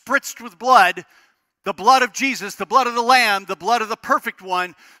just spritzed with blood, the blood of Jesus, the blood of the Lamb, the blood of the perfect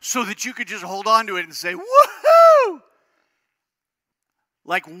one, so that you could just hold on to it and say, woohoo!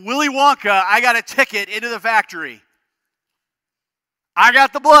 Like Willy Wonka, I got a ticket into the factory. I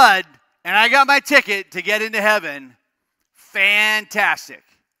got the blood, and I got my ticket to get into heaven. Fantastic.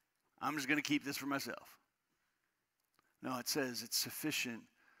 I'm just going to keep this for myself. No, it says it's sufficient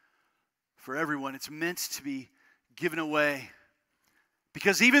for everyone. It's meant to be given away.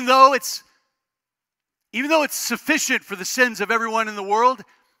 Because even though it's sufficient for the sins of everyone in the world,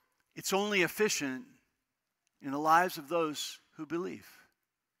 it's only efficient in the lives of those who believe.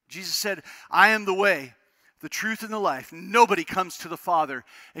 Jesus said, I am the way, the truth, and the life. Nobody comes to the Father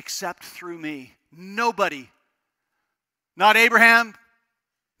except through me. Nobody. Not Abraham,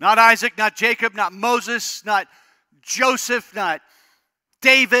 not Isaac, not Jacob, not Moses, not Joseph, not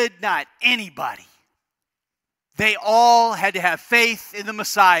David, not anybody. They all had to have faith in the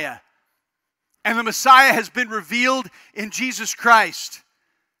Messiah. And the Messiah has been revealed in Jesus Christ.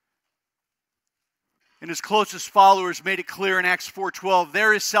 And his closest followers made it clear in Acts 4:12,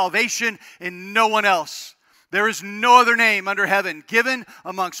 there is salvation in no one else. There is no other name under heaven given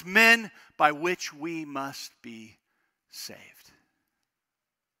amongst men by which we must be saved.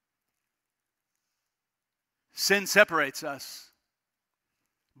 Sin separates us,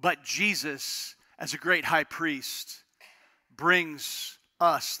 but Jesus, as a great high priest, brings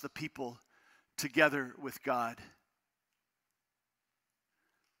us, the people, together with God.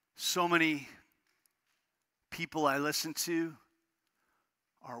 So many people I listen to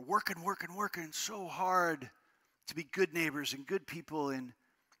are working so hard to be good neighbors and good people and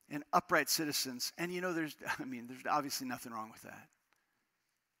upright citizens. And there's obviously nothing wrong with that.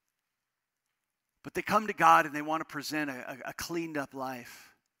 But they come to God and they want to present a cleaned up life.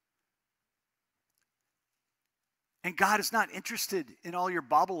 And God is not interested in all your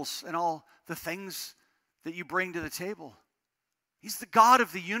baubles and all the things that you bring to the table. He's the God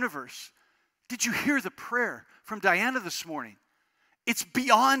of the universe. Did you hear the prayer from Diana this morning? It's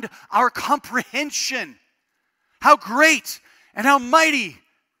beyond our comprehension. How great and how mighty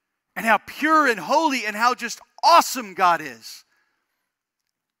and how pure and holy and how just awesome God is.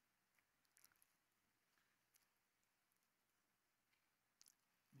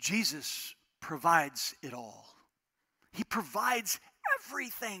 Jesus provides it all. He provides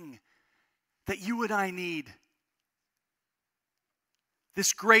everything that you and I need.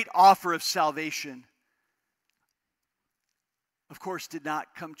 This great offer of salvation, of course, did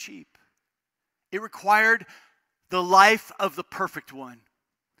not come cheap. It required the life of the perfect one.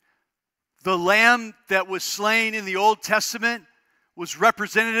 The lamb that was slain in the Old Testament was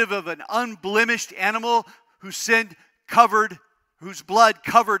representative of an unblemished animal whose blood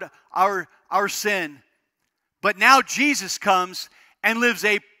covered our sin. But now Jesus comes and lives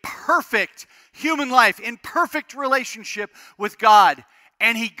a perfect human life in perfect relationship with God.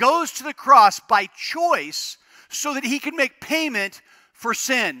 And he goes to the cross by choice so that he can make payment for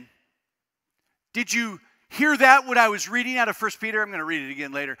sin. Did you hear that when I was reading out of 1 Peter? I'm going to read it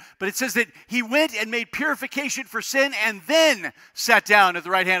again later. But it says that he went and made purification for sin and then sat down at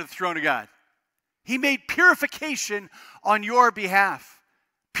the right hand of the throne of God. He made purification on your behalf.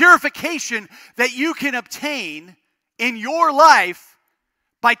 Purification that you can obtain in your life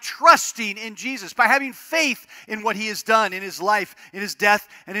by trusting in Jesus, by having faith in what he has done in his life, in his death,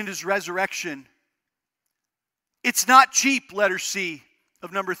 and in his resurrection. It's not cheap, letter C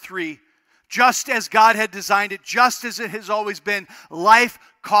of number 3. Just as God had designed it, just as it has always been, life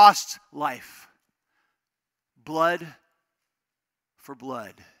costs life. Blood for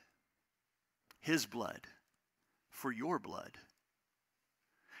blood. His blood for your blood.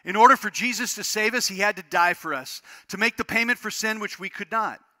 In order for Jesus to save us, he had to die for us, to make the payment for sin which we could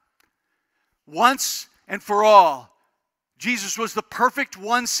not. Once and for all, Jesus was the perfect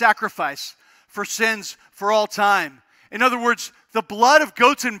one sacrifice for sins for all time. In other words, the blood of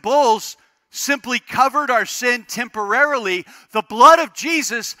goats and bulls simply covered our sin temporarily. The blood of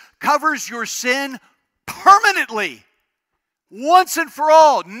Jesus covers your sin permanently. Once and for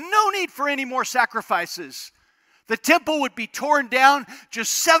all. No need for any more sacrifices. The temple would be torn down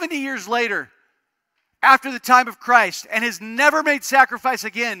just 70 years later, after the time of Christ, and has never made sacrifice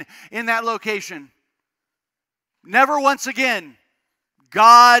again in that location. Never once again.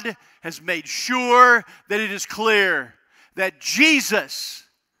 God has made sure that it is clear that Jesus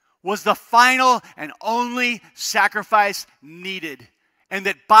was the final and only sacrifice needed, and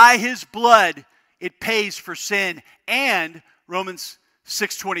that by his blood it pays for sin, and Romans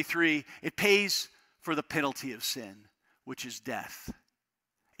 6:23, it pays for the penalty of sin, which is death.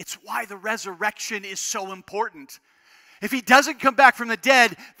 It's why the resurrection is so important. If he doesn't come back from the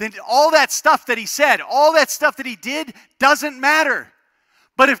dead, then all that stuff that he said, all that stuff that he did doesn't matter.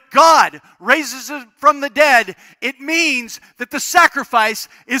 But if God raises him from the dead, it means that the sacrifice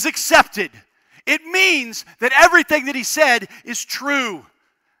is accepted. It means that everything that he said is true.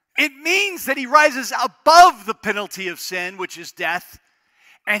 It means that he rises above the penalty of sin, which is death,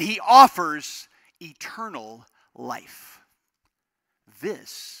 and he offers eternal life.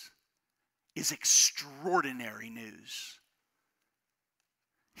 This is extraordinary news.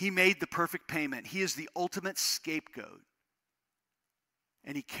 He made the perfect payment. He is the ultimate scapegoat.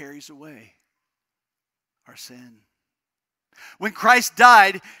 And he carries away our sin. When Christ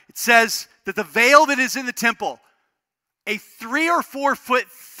died, it says that the veil that is in the temple, a 3 or 4 foot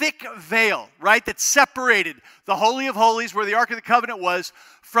thick veil, right, that separated the Holy of Holies, where the Ark of the Covenant was,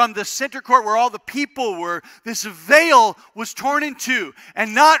 from the center court where all the people were. This veil was torn in two,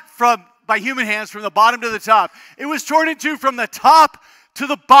 and not by human hands from the bottom to the top. It was torn in two from the top to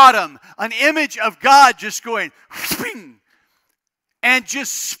the bottom, an image of God just going, and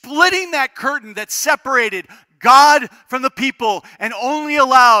just splitting that curtain that separated God from the people and only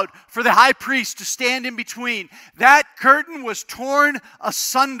allowed for the high priest to stand in between. That curtain was torn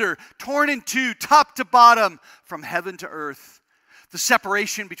asunder, torn in two, top to bottom, from heaven to earth. The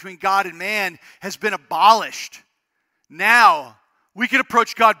separation between God and man has been abolished. Now, we can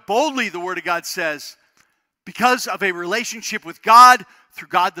approach God boldly, the Word of God says, because of a relationship with God through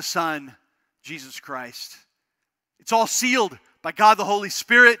God the Son, Jesus Christ. It's all sealed by God the Holy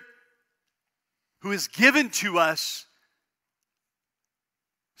Spirit, who is given to us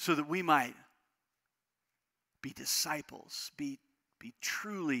so that we might be disciples, be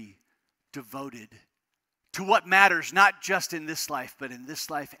truly devoted to what matters, not just in this life, but in this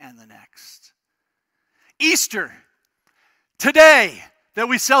life and the next. Easter, today that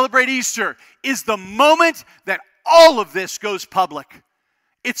we celebrate Easter, is the moment that all of this goes public.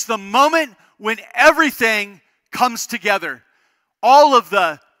 It's the moment when everything comes together. All of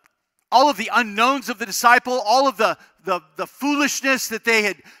the unknowns of the disciple, all of the foolishness that they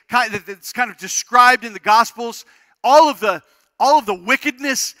had that's kind of described in the Gospels, all of the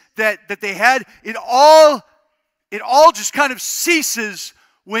wickedness that they had, it all just kind of ceases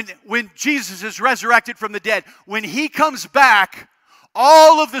when Jesus is resurrected from the dead. When he comes back,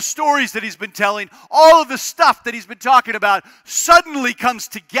 all of the stories that he's been telling, all of the stuff that he's been talking about suddenly comes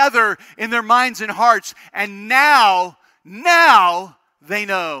together in their minds and hearts, and now they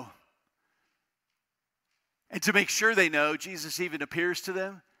know. And to make sure they know, Jesus even appears to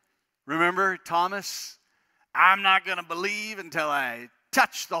them. Remember Thomas? I'm not going to believe until I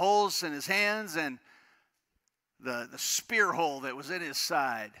touch the holes in his hands and the spear hole that was in his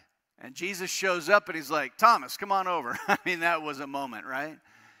side. And Jesus shows up and he's like, Thomas, come on over. I mean, that was a moment, right?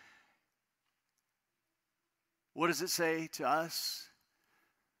 What does it say to us?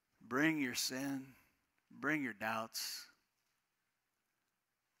 Bring your sin. Bring your doubts.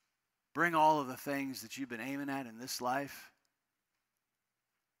 Bring all of the things that you've been aiming at in this life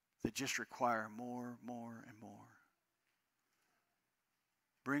that just require more, and more.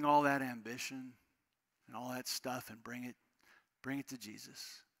 Bring all that ambition and all that stuff and bring it to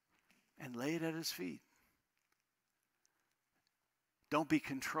Jesus and lay it at his feet. Don't be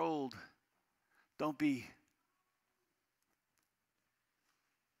controlled. Don't be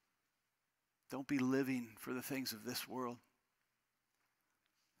living for the things of this world.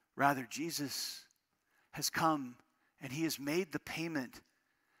 Rather, Jesus has come and he has made the payment.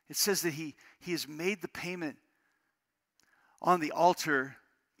 It says that he has made the payment on the altar.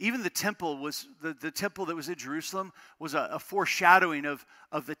 Even the temple was the temple that was in Jerusalem was a foreshadowing of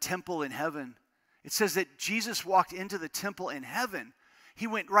the temple in heaven. It says that Jesus walked into the temple in heaven. He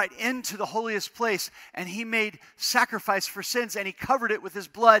went right into the holiest place and he made sacrifice for sins and he covered it with his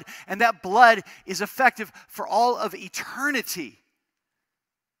blood, and that blood is effective for all of eternity.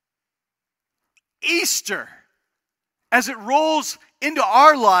 Easter, as it rolls into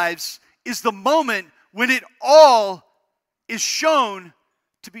our lives, is the moment when it all is shown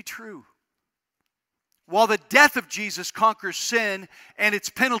to be true. While the death of Jesus conquers sin and its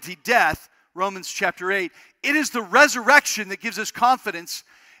penalty, death, Romans chapter 8, it is the resurrection that gives us confidence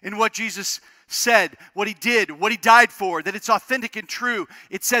in what Jesus said, what he did, what he died for, that it's authentic and true.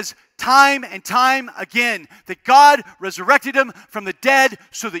 It says time and time again that God resurrected him from the dead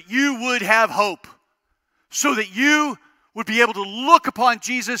so that you would have hope, so that you would be able to look upon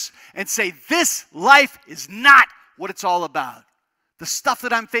Jesus and say, this life is not what it's all about. The stuff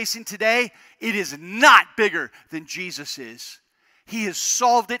that I'm facing today, it is not bigger than Jesus is. He has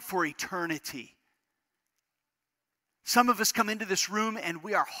solved it for eternity. Some of us come into this room and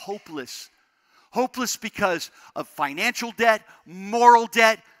we are hopeless. Hopeless because of financial debt, moral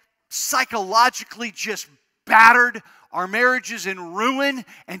debt, psychologically just battered. Our marriage is in ruin.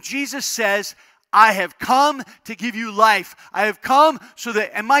 And Jesus says, I have come to give you life. I have come so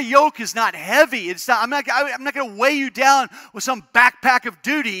that, and my yoke is not heavy. I'm not going to weigh you down with some backpack of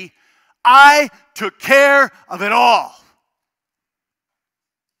duty. I took care of it all.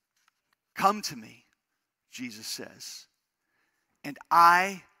 Come to me. Jesus says. And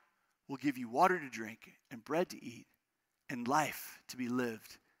I will give you water to drink and bread to eat and life to be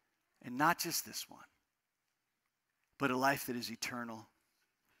lived. And not just this one, but a life that is eternal.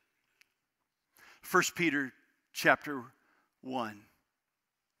 1 Peter chapter 1,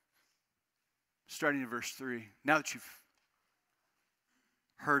 starting in verse 3. Now that you've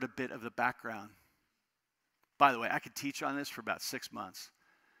heard a bit of the background. By the way, I could teach on this for about 6 months.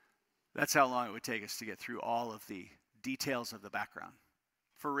 That's how long it would take us to get through all of the details of the background.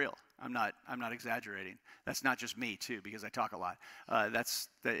 For real. I'm not exaggerating. That's not just me too, because I talk a lot.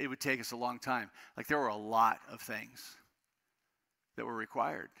 It would take us a long time. Like, there were a lot of things that were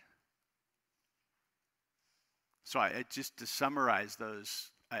required. So just to summarize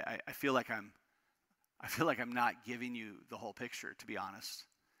those, I feel like I'm not giving you the whole picture, to be honest.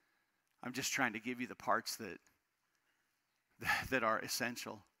 I'm just trying to give you the parts that are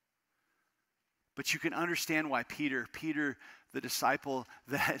essential. But you can understand why Peter, the disciple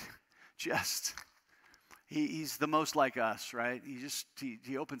that he's the most like us, right?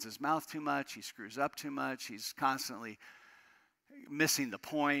 He opens his mouth too much. He screws up too much. He's constantly missing the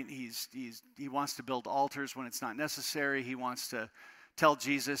point. He wants to build altars when it's not necessary. He wants to tell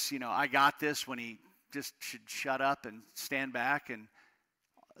Jesus, I got this, when he just should shut up and stand back. And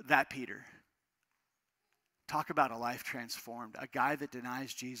that Peter. Talk about a life transformed. A guy that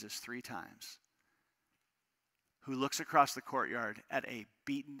denies Jesus 3 times. Who looks across the courtyard at a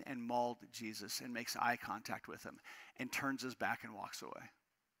beaten and mauled Jesus and makes eye contact with him and turns his back and walks away.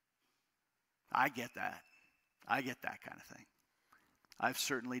 I get that. I get that kind of thing. I've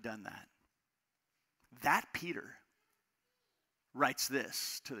certainly done that. That Peter writes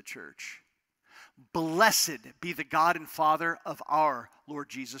this to the church. Blessed be the God and Father of our Lord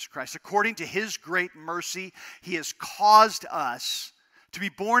Jesus Christ. According to his great mercy, he has caused us to be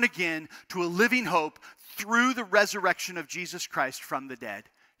born again to a living hope through the resurrection of Jesus Christ from the dead.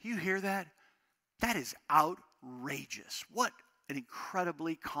 You hear that? That is outrageous. What an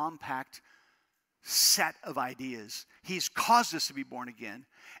incredibly compact set of ideas. He's caused us to be born again,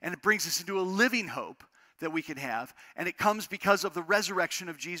 and it brings us into a living hope that we can have, and it comes because of the resurrection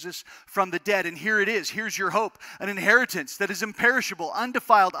of Jesus from the dead. And here it is. Here's your hope, an inheritance that is imperishable,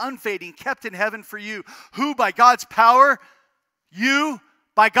 undefiled, unfading, kept in heaven for you, who by God's power,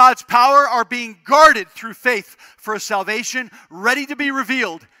 are being guarded through faith for a salvation ready to be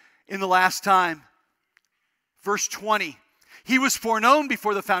revealed in the last time. Verse 20. He was foreknown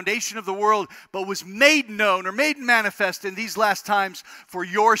before the foundation of the world, but was made known or made manifest in these last times for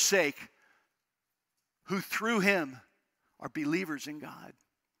your sake, who through him are believers in God,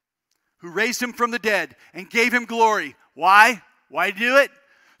 who raised him from the dead and gave him glory. Why? Why do it?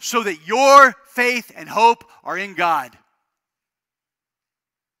 So that your faith and hope are in God.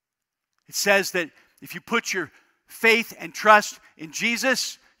 It says that if you put your faith and trust in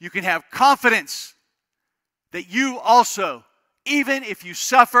Jesus, you can have confidence that you also, even if you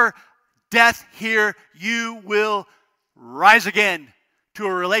suffer death here, you will rise again to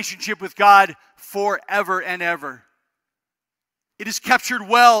a relationship with God forever and ever. It is captured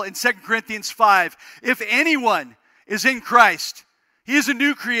well in 2 Corinthians 5. If anyone is in Christ, he is a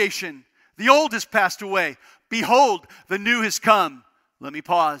new creation. The old has passed away. Behold, the new has come. Let me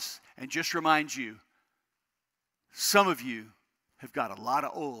pause and just remind you, some of you have got a lot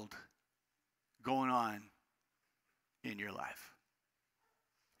of old going on in your life.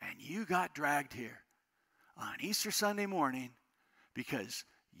 And you got dragged here on Easter Sunday morning because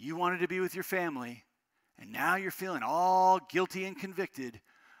you wanted to be with your family, and now you're feeling all guilty and convicted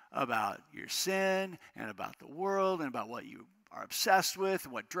about your sin and about the world and about what you are obsessed with,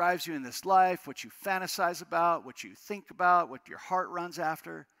 what drives you in this life, what you fantasize about, what you think about, what your heart runs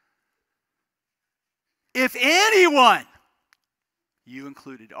after. If anyone, you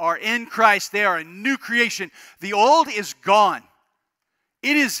included, are in Christ, they are a new creation. The old is gone.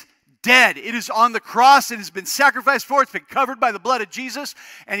 It is dead. It is on the cross. It has been sacrificed for. It's been covered by the blood of Jesus.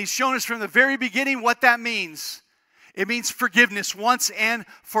 And he's shown us from the very beginning what that means. It means forgiveness once and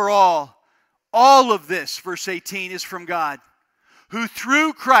for all. All of this, verse 18, is from God, who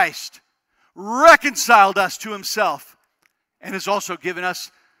through Christ reconciled us to himself and has also given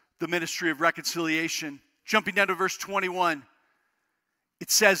us the ministry of reconciliation. Jumping down to verse 21, it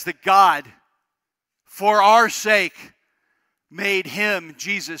says that God, for our sake, made him,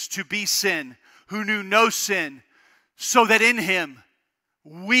 Jesus, to be sin, who knew no sin, so that in him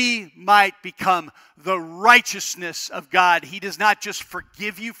we might become the righteousness of God. He does not just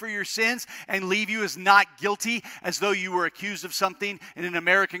forgive you for your sins and leave you as not guilty, as though you were accused of something in an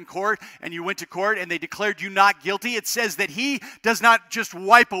American court and you went to court and they declared you not guilty. It says that He does not just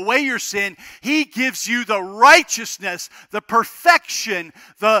wipe away your sin. He gives you the righteousness, the perfection,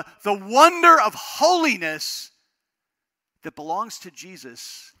 the wonder of holiness that belongs to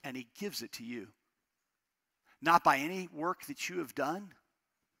Jesus, and He gives it to you. Not by any work that you have done,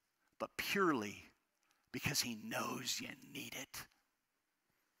 but purely because He knows you need it.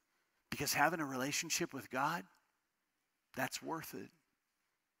 Because having a relationship with God, that's worth it.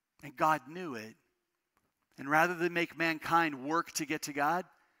 And God knew it. And rather than make mankind work to get to God,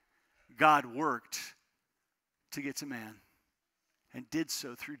 God worked to get to man. And did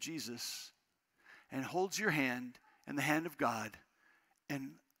so through Jesus. And holds your hand in the hand of God.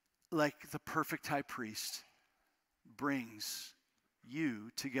 And like the perfect high priest, brings you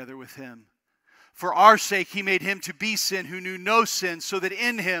together with Him. For our sake, He made Him to be sin who knew no sin, so that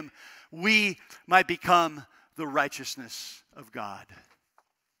in Him we might become the righteousness of God.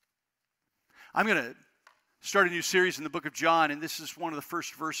 I'm going to start a new series in the book of John, and this is one of the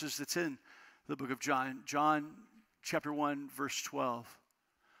first verses that's in the book of John. John chapter 1, verse 12.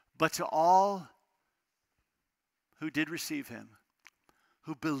 But to all who did receive Him,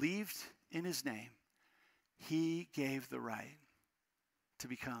 who believed in His name, He gave the right to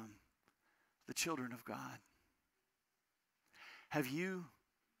become the children of God. Have you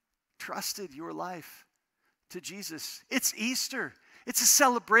trusted your life to Jesus? It's Easter. It's a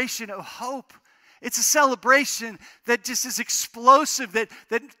celebration of hope. It's a celebration that just is explosive, that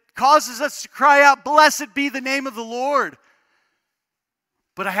causes us to cry out, "Blessed be the name of the Lord."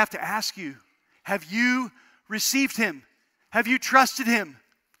 But I have to ask you, have you received Him? Have you trusted Him?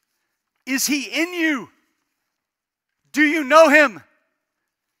 Is He in you? Do you know Him?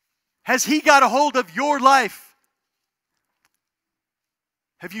 Has He got a hold of your life?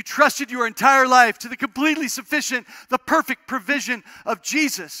 Have you trusted your entire life to the completely sufficient, the perfect provision of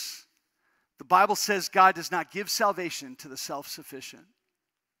Jesus? The Bible says God does not give salvation to the self-sufficient.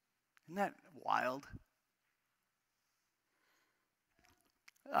 Isn't that wild?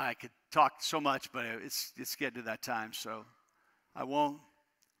 I could talk so much, but it's getting to that time, so I won't.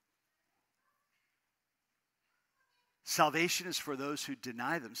 Salvation is for those who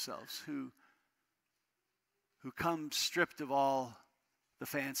deny themselves, who come stripped of all the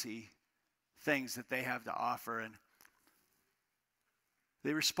fancy things that they have to offer, and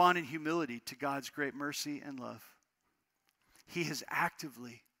they respond in humility to God's great mercy and love. He has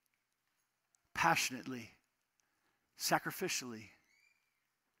actively, passionately, sacrificially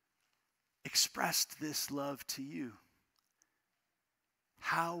expressed this love to you.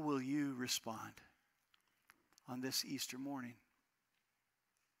 How will you respond on this Easter morning?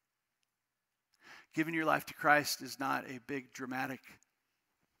 Giving your life to Christ is not a big dramatic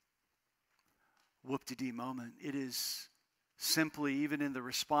whoop-de-dee moment. It is simply, even in the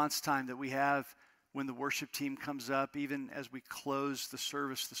response time that we have when the worship team comes up, even as we close the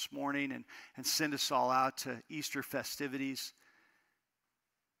service this morning and send us all out to Easter festivities,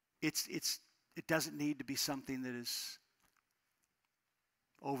 it doesn't need to be something that is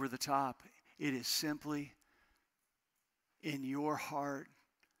over the top. It is simply in your heart,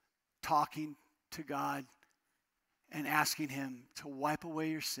 talking to God and asking Him to wipe away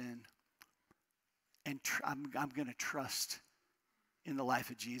your sin. And I'm going to trust in the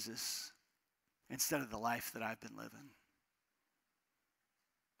life of Jesus instead of the life that I've been living.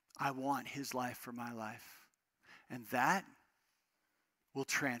 I want His life for my life. And that will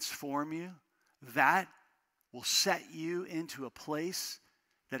transform you. That will set you into a place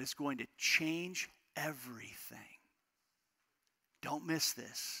that is going to change everything. Don't miss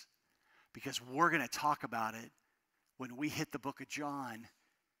this, because we're going to talk about it when we hit the book of John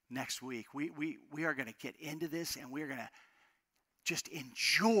next week. We are going to get into this, and we're going to just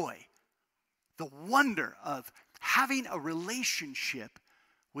enjoy the wonder of having a relationship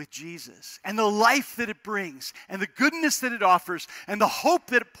with Jesus and the life that it brings and the goodness that it offers and the hope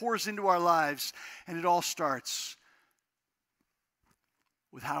that it pours into our lives. And it all starts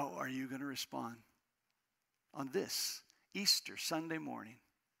with, how are you going to respond on this Easter Sunday morning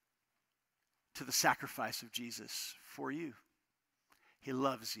to the sacrifice of Jesus for you? He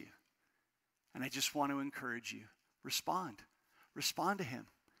loves you. And I just want to encourage you. Respond. Respond to Him.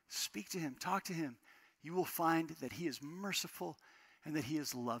 Speak to Him. Talk to Him. You will find that He is merciful and that He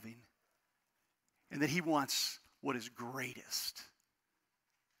is loving and that He wants what is greatest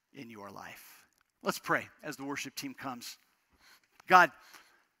in your life. Let's pray as the worship team comes. God,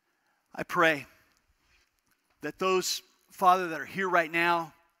 I pray that those Father, that are here right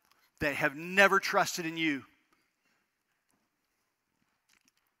now that have never trusted in you.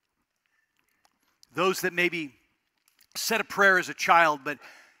 Those that maybe said a prayer as a child, but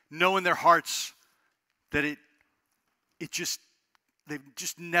know in their hearts that they've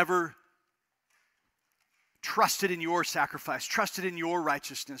just never trusted in your sacrifice, trusted in your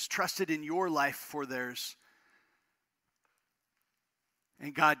righteousness, trusted in your life for theirs.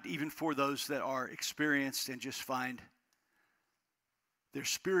 And God, even for those that are experienced and just find their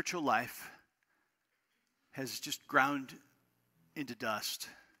spiritual life has just ground into dust,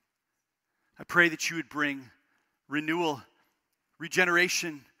 I pray that you would bring renewal,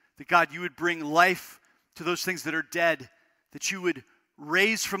 regeneration, that God, you would bring life to those things that are dead, that you would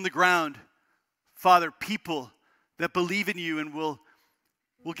raise from the ground, Father, people that believe in you and will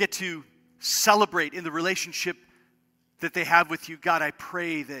get to celebrate in the relationship that they have with you. God, I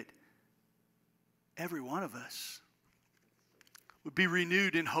pray that every one of us would be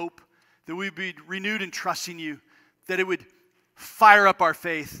renewed in hope, that we'd be renewed in trusting you, that it would fire up our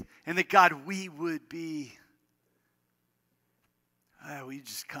faith, and that, God, we would be, we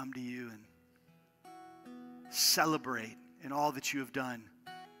just come to you and celebrate in all that you have done.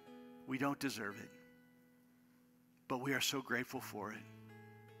 We don't deserve it, but we are so grateful for it.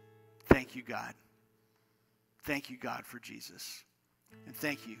 Thank you, God. Thank you, God, for Jesus. And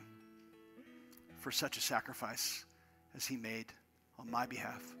thank you for such a sacrifice as he made on my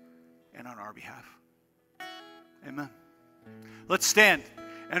behalf and on our behalf. Amen. Let's stand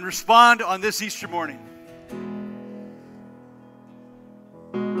and respond on this Easter morning.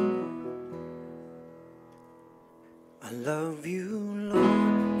 I love you, Lord,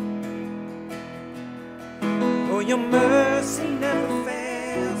 for your mercy never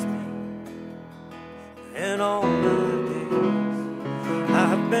fails me, and all my days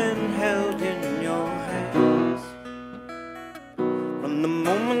I've been held in your hands. From the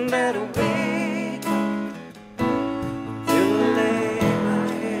moment that I wake up till I lay my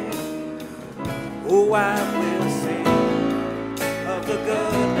head, oh, I will sing of the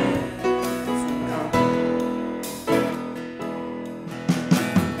goodness of God.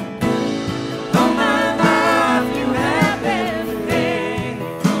 All my life you have been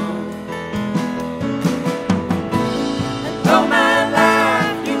faithful, and all my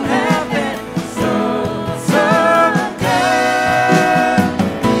life you have been so, so good.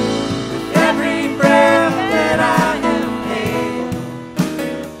 With every breath that I am able,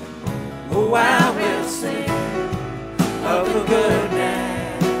 oh, I will sing of the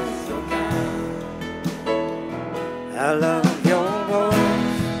goodness of God. I love your voice.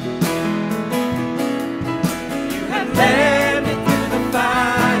 You have led me through the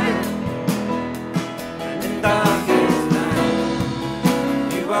fire, and in darkest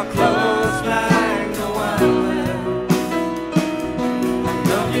night, you are close like no other. I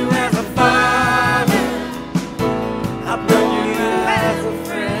love you as a father, I've known you as a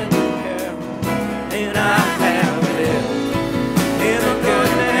friend, and I have lived in the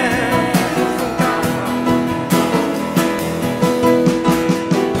goodness of God.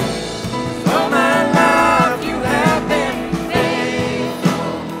 All my life you have been faithful.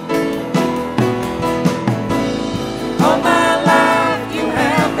 All my life you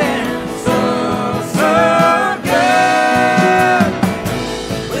have been so,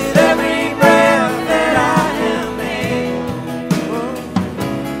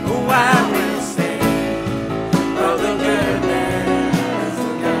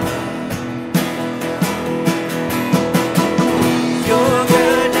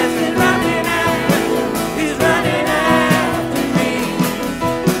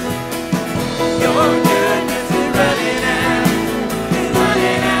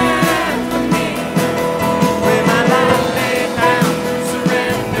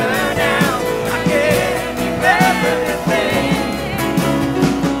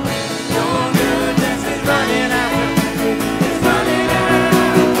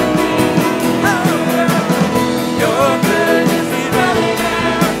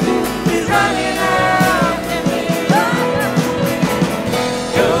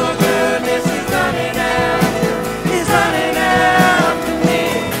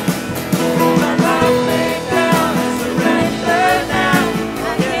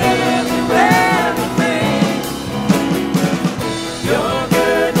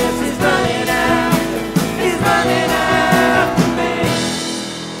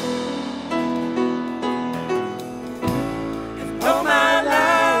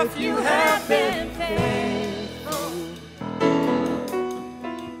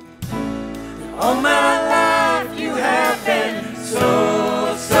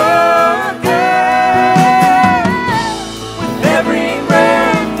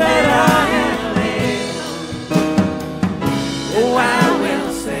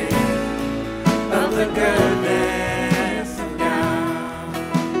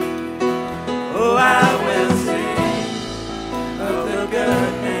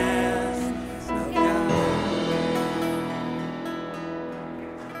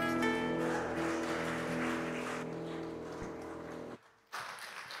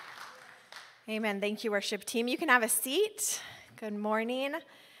 Amen. Thank you, worship team. You can have a seat. Good morning.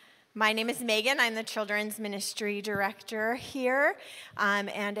 My name is Megan. I'm the Children's Ministry Director here.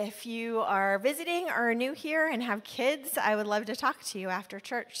 And if you are visiting or new here and have kids, I would love to talk to you after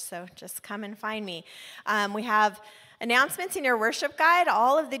church. So just come and find me. We have announcements in your worship guide.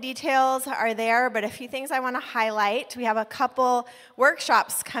 All of the details are there, but a few things I want to highlight. We have a couple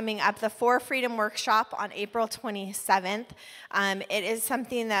workshops coming up. The For Freedom workshop on April 27th. It is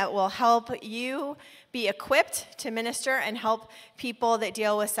something that will help you be equipped to minister and help people that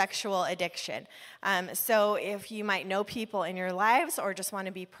deal with sexual addiction. So if you might know people in your lives or just want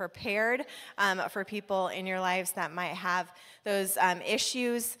to be prepared for people in your lives that might have those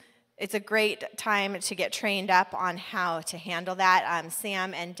issues, it's a great time to get trained up on how to handle that.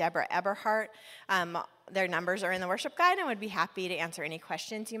 Sam and Debra Eberhart, their numbers are in the worship guide and would be happy to answer any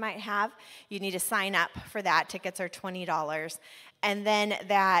questions you might have. You need to sign up for that. Tickets are $20. And then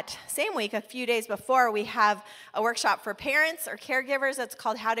that same week, a few days before, we have a workshop for parents or caregivers that's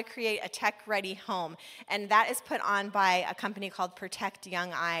called How to Create a Tech-Ready Home. And that is put on by a company called Protect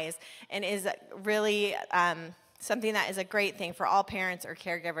Young Eyes and is really something that is a great thing for all parents or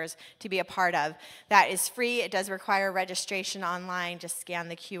caregivers to be a part of. That is free. It does require registration online. Just scan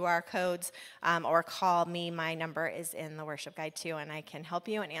the QR codes or call me. My number is in the worship guide too, and I can help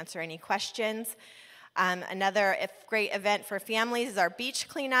you and answer any questions. Another great event for families is our beach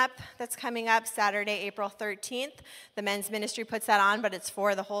cleanup that's coming up Saturday, April 13th. The men's ministry puts that on, but it's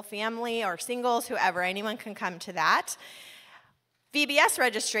for the whole family or singles, whoever. Anyone can come to that. VBS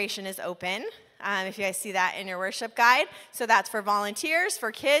registration is open. If you guys see that in your worship guide. So that's for volunteers,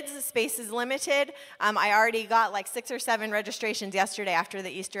 for kids, the space is limited. I already got like 6 or 7 registrations yesterday after the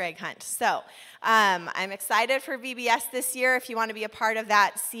Easter egg hunt. So I'm excited for VBS this year. If you want to be a part of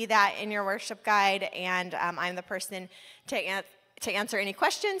that, see that in your worship guide, and I'm the person to answer any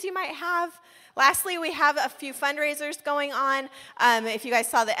questions you might have. Lastly, we have a few fundraisers going on. If you guys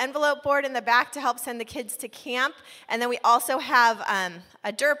saw the envelope board in the back to help send the kids to camp. And then we also have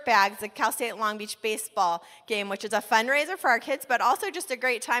a DIRTBAG, the Cal State Long Beach baseball game, which is a fundraiser for our kids, but also just a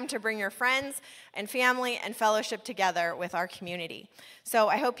great time to bring your friends and family and fellowship together with our community. So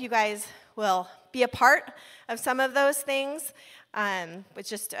I hope you guys will be a part of some of those things. It's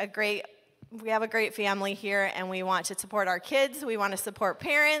just we have a great family here, and we want to support our kids. We want to support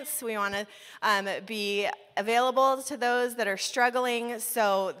parents. We want to be available to those that are struggling.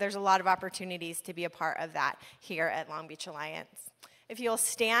 So there's a lot of opportunities to be a part of that here at Long Beach Alliance. If you'll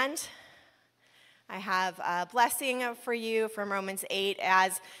stand, I have a blessing for you from Romans 8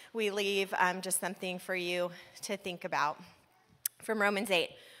 as we leave, just something for you to think about. From Romans 8,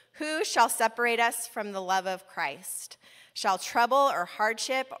 who shall separate us from the love of Christ? Shall trouble or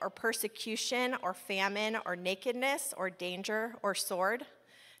hardship or persecution or famine or nakedness or danger or sword?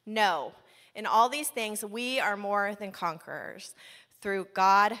 No. In all these things we are more than conquerors through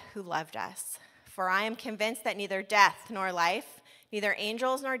God who loved us. For I am convinced that neither death nor life, neither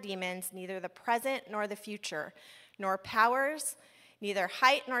angels nor demons, neither the present nor the future, nor powers, neither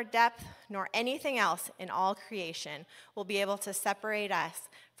height nor depth, nor anything else in all creation will be able to separate us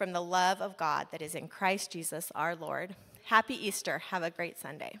from the love of God that is in Christ Jesus our Lord. Happy Easter. Have a great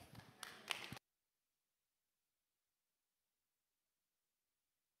Sunday.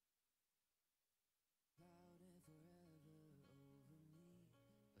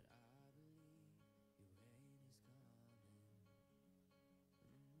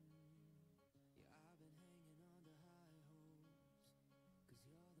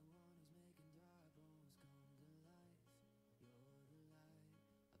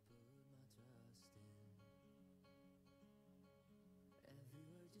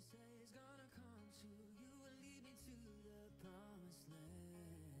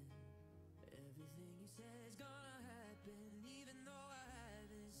 Everything you say is gonna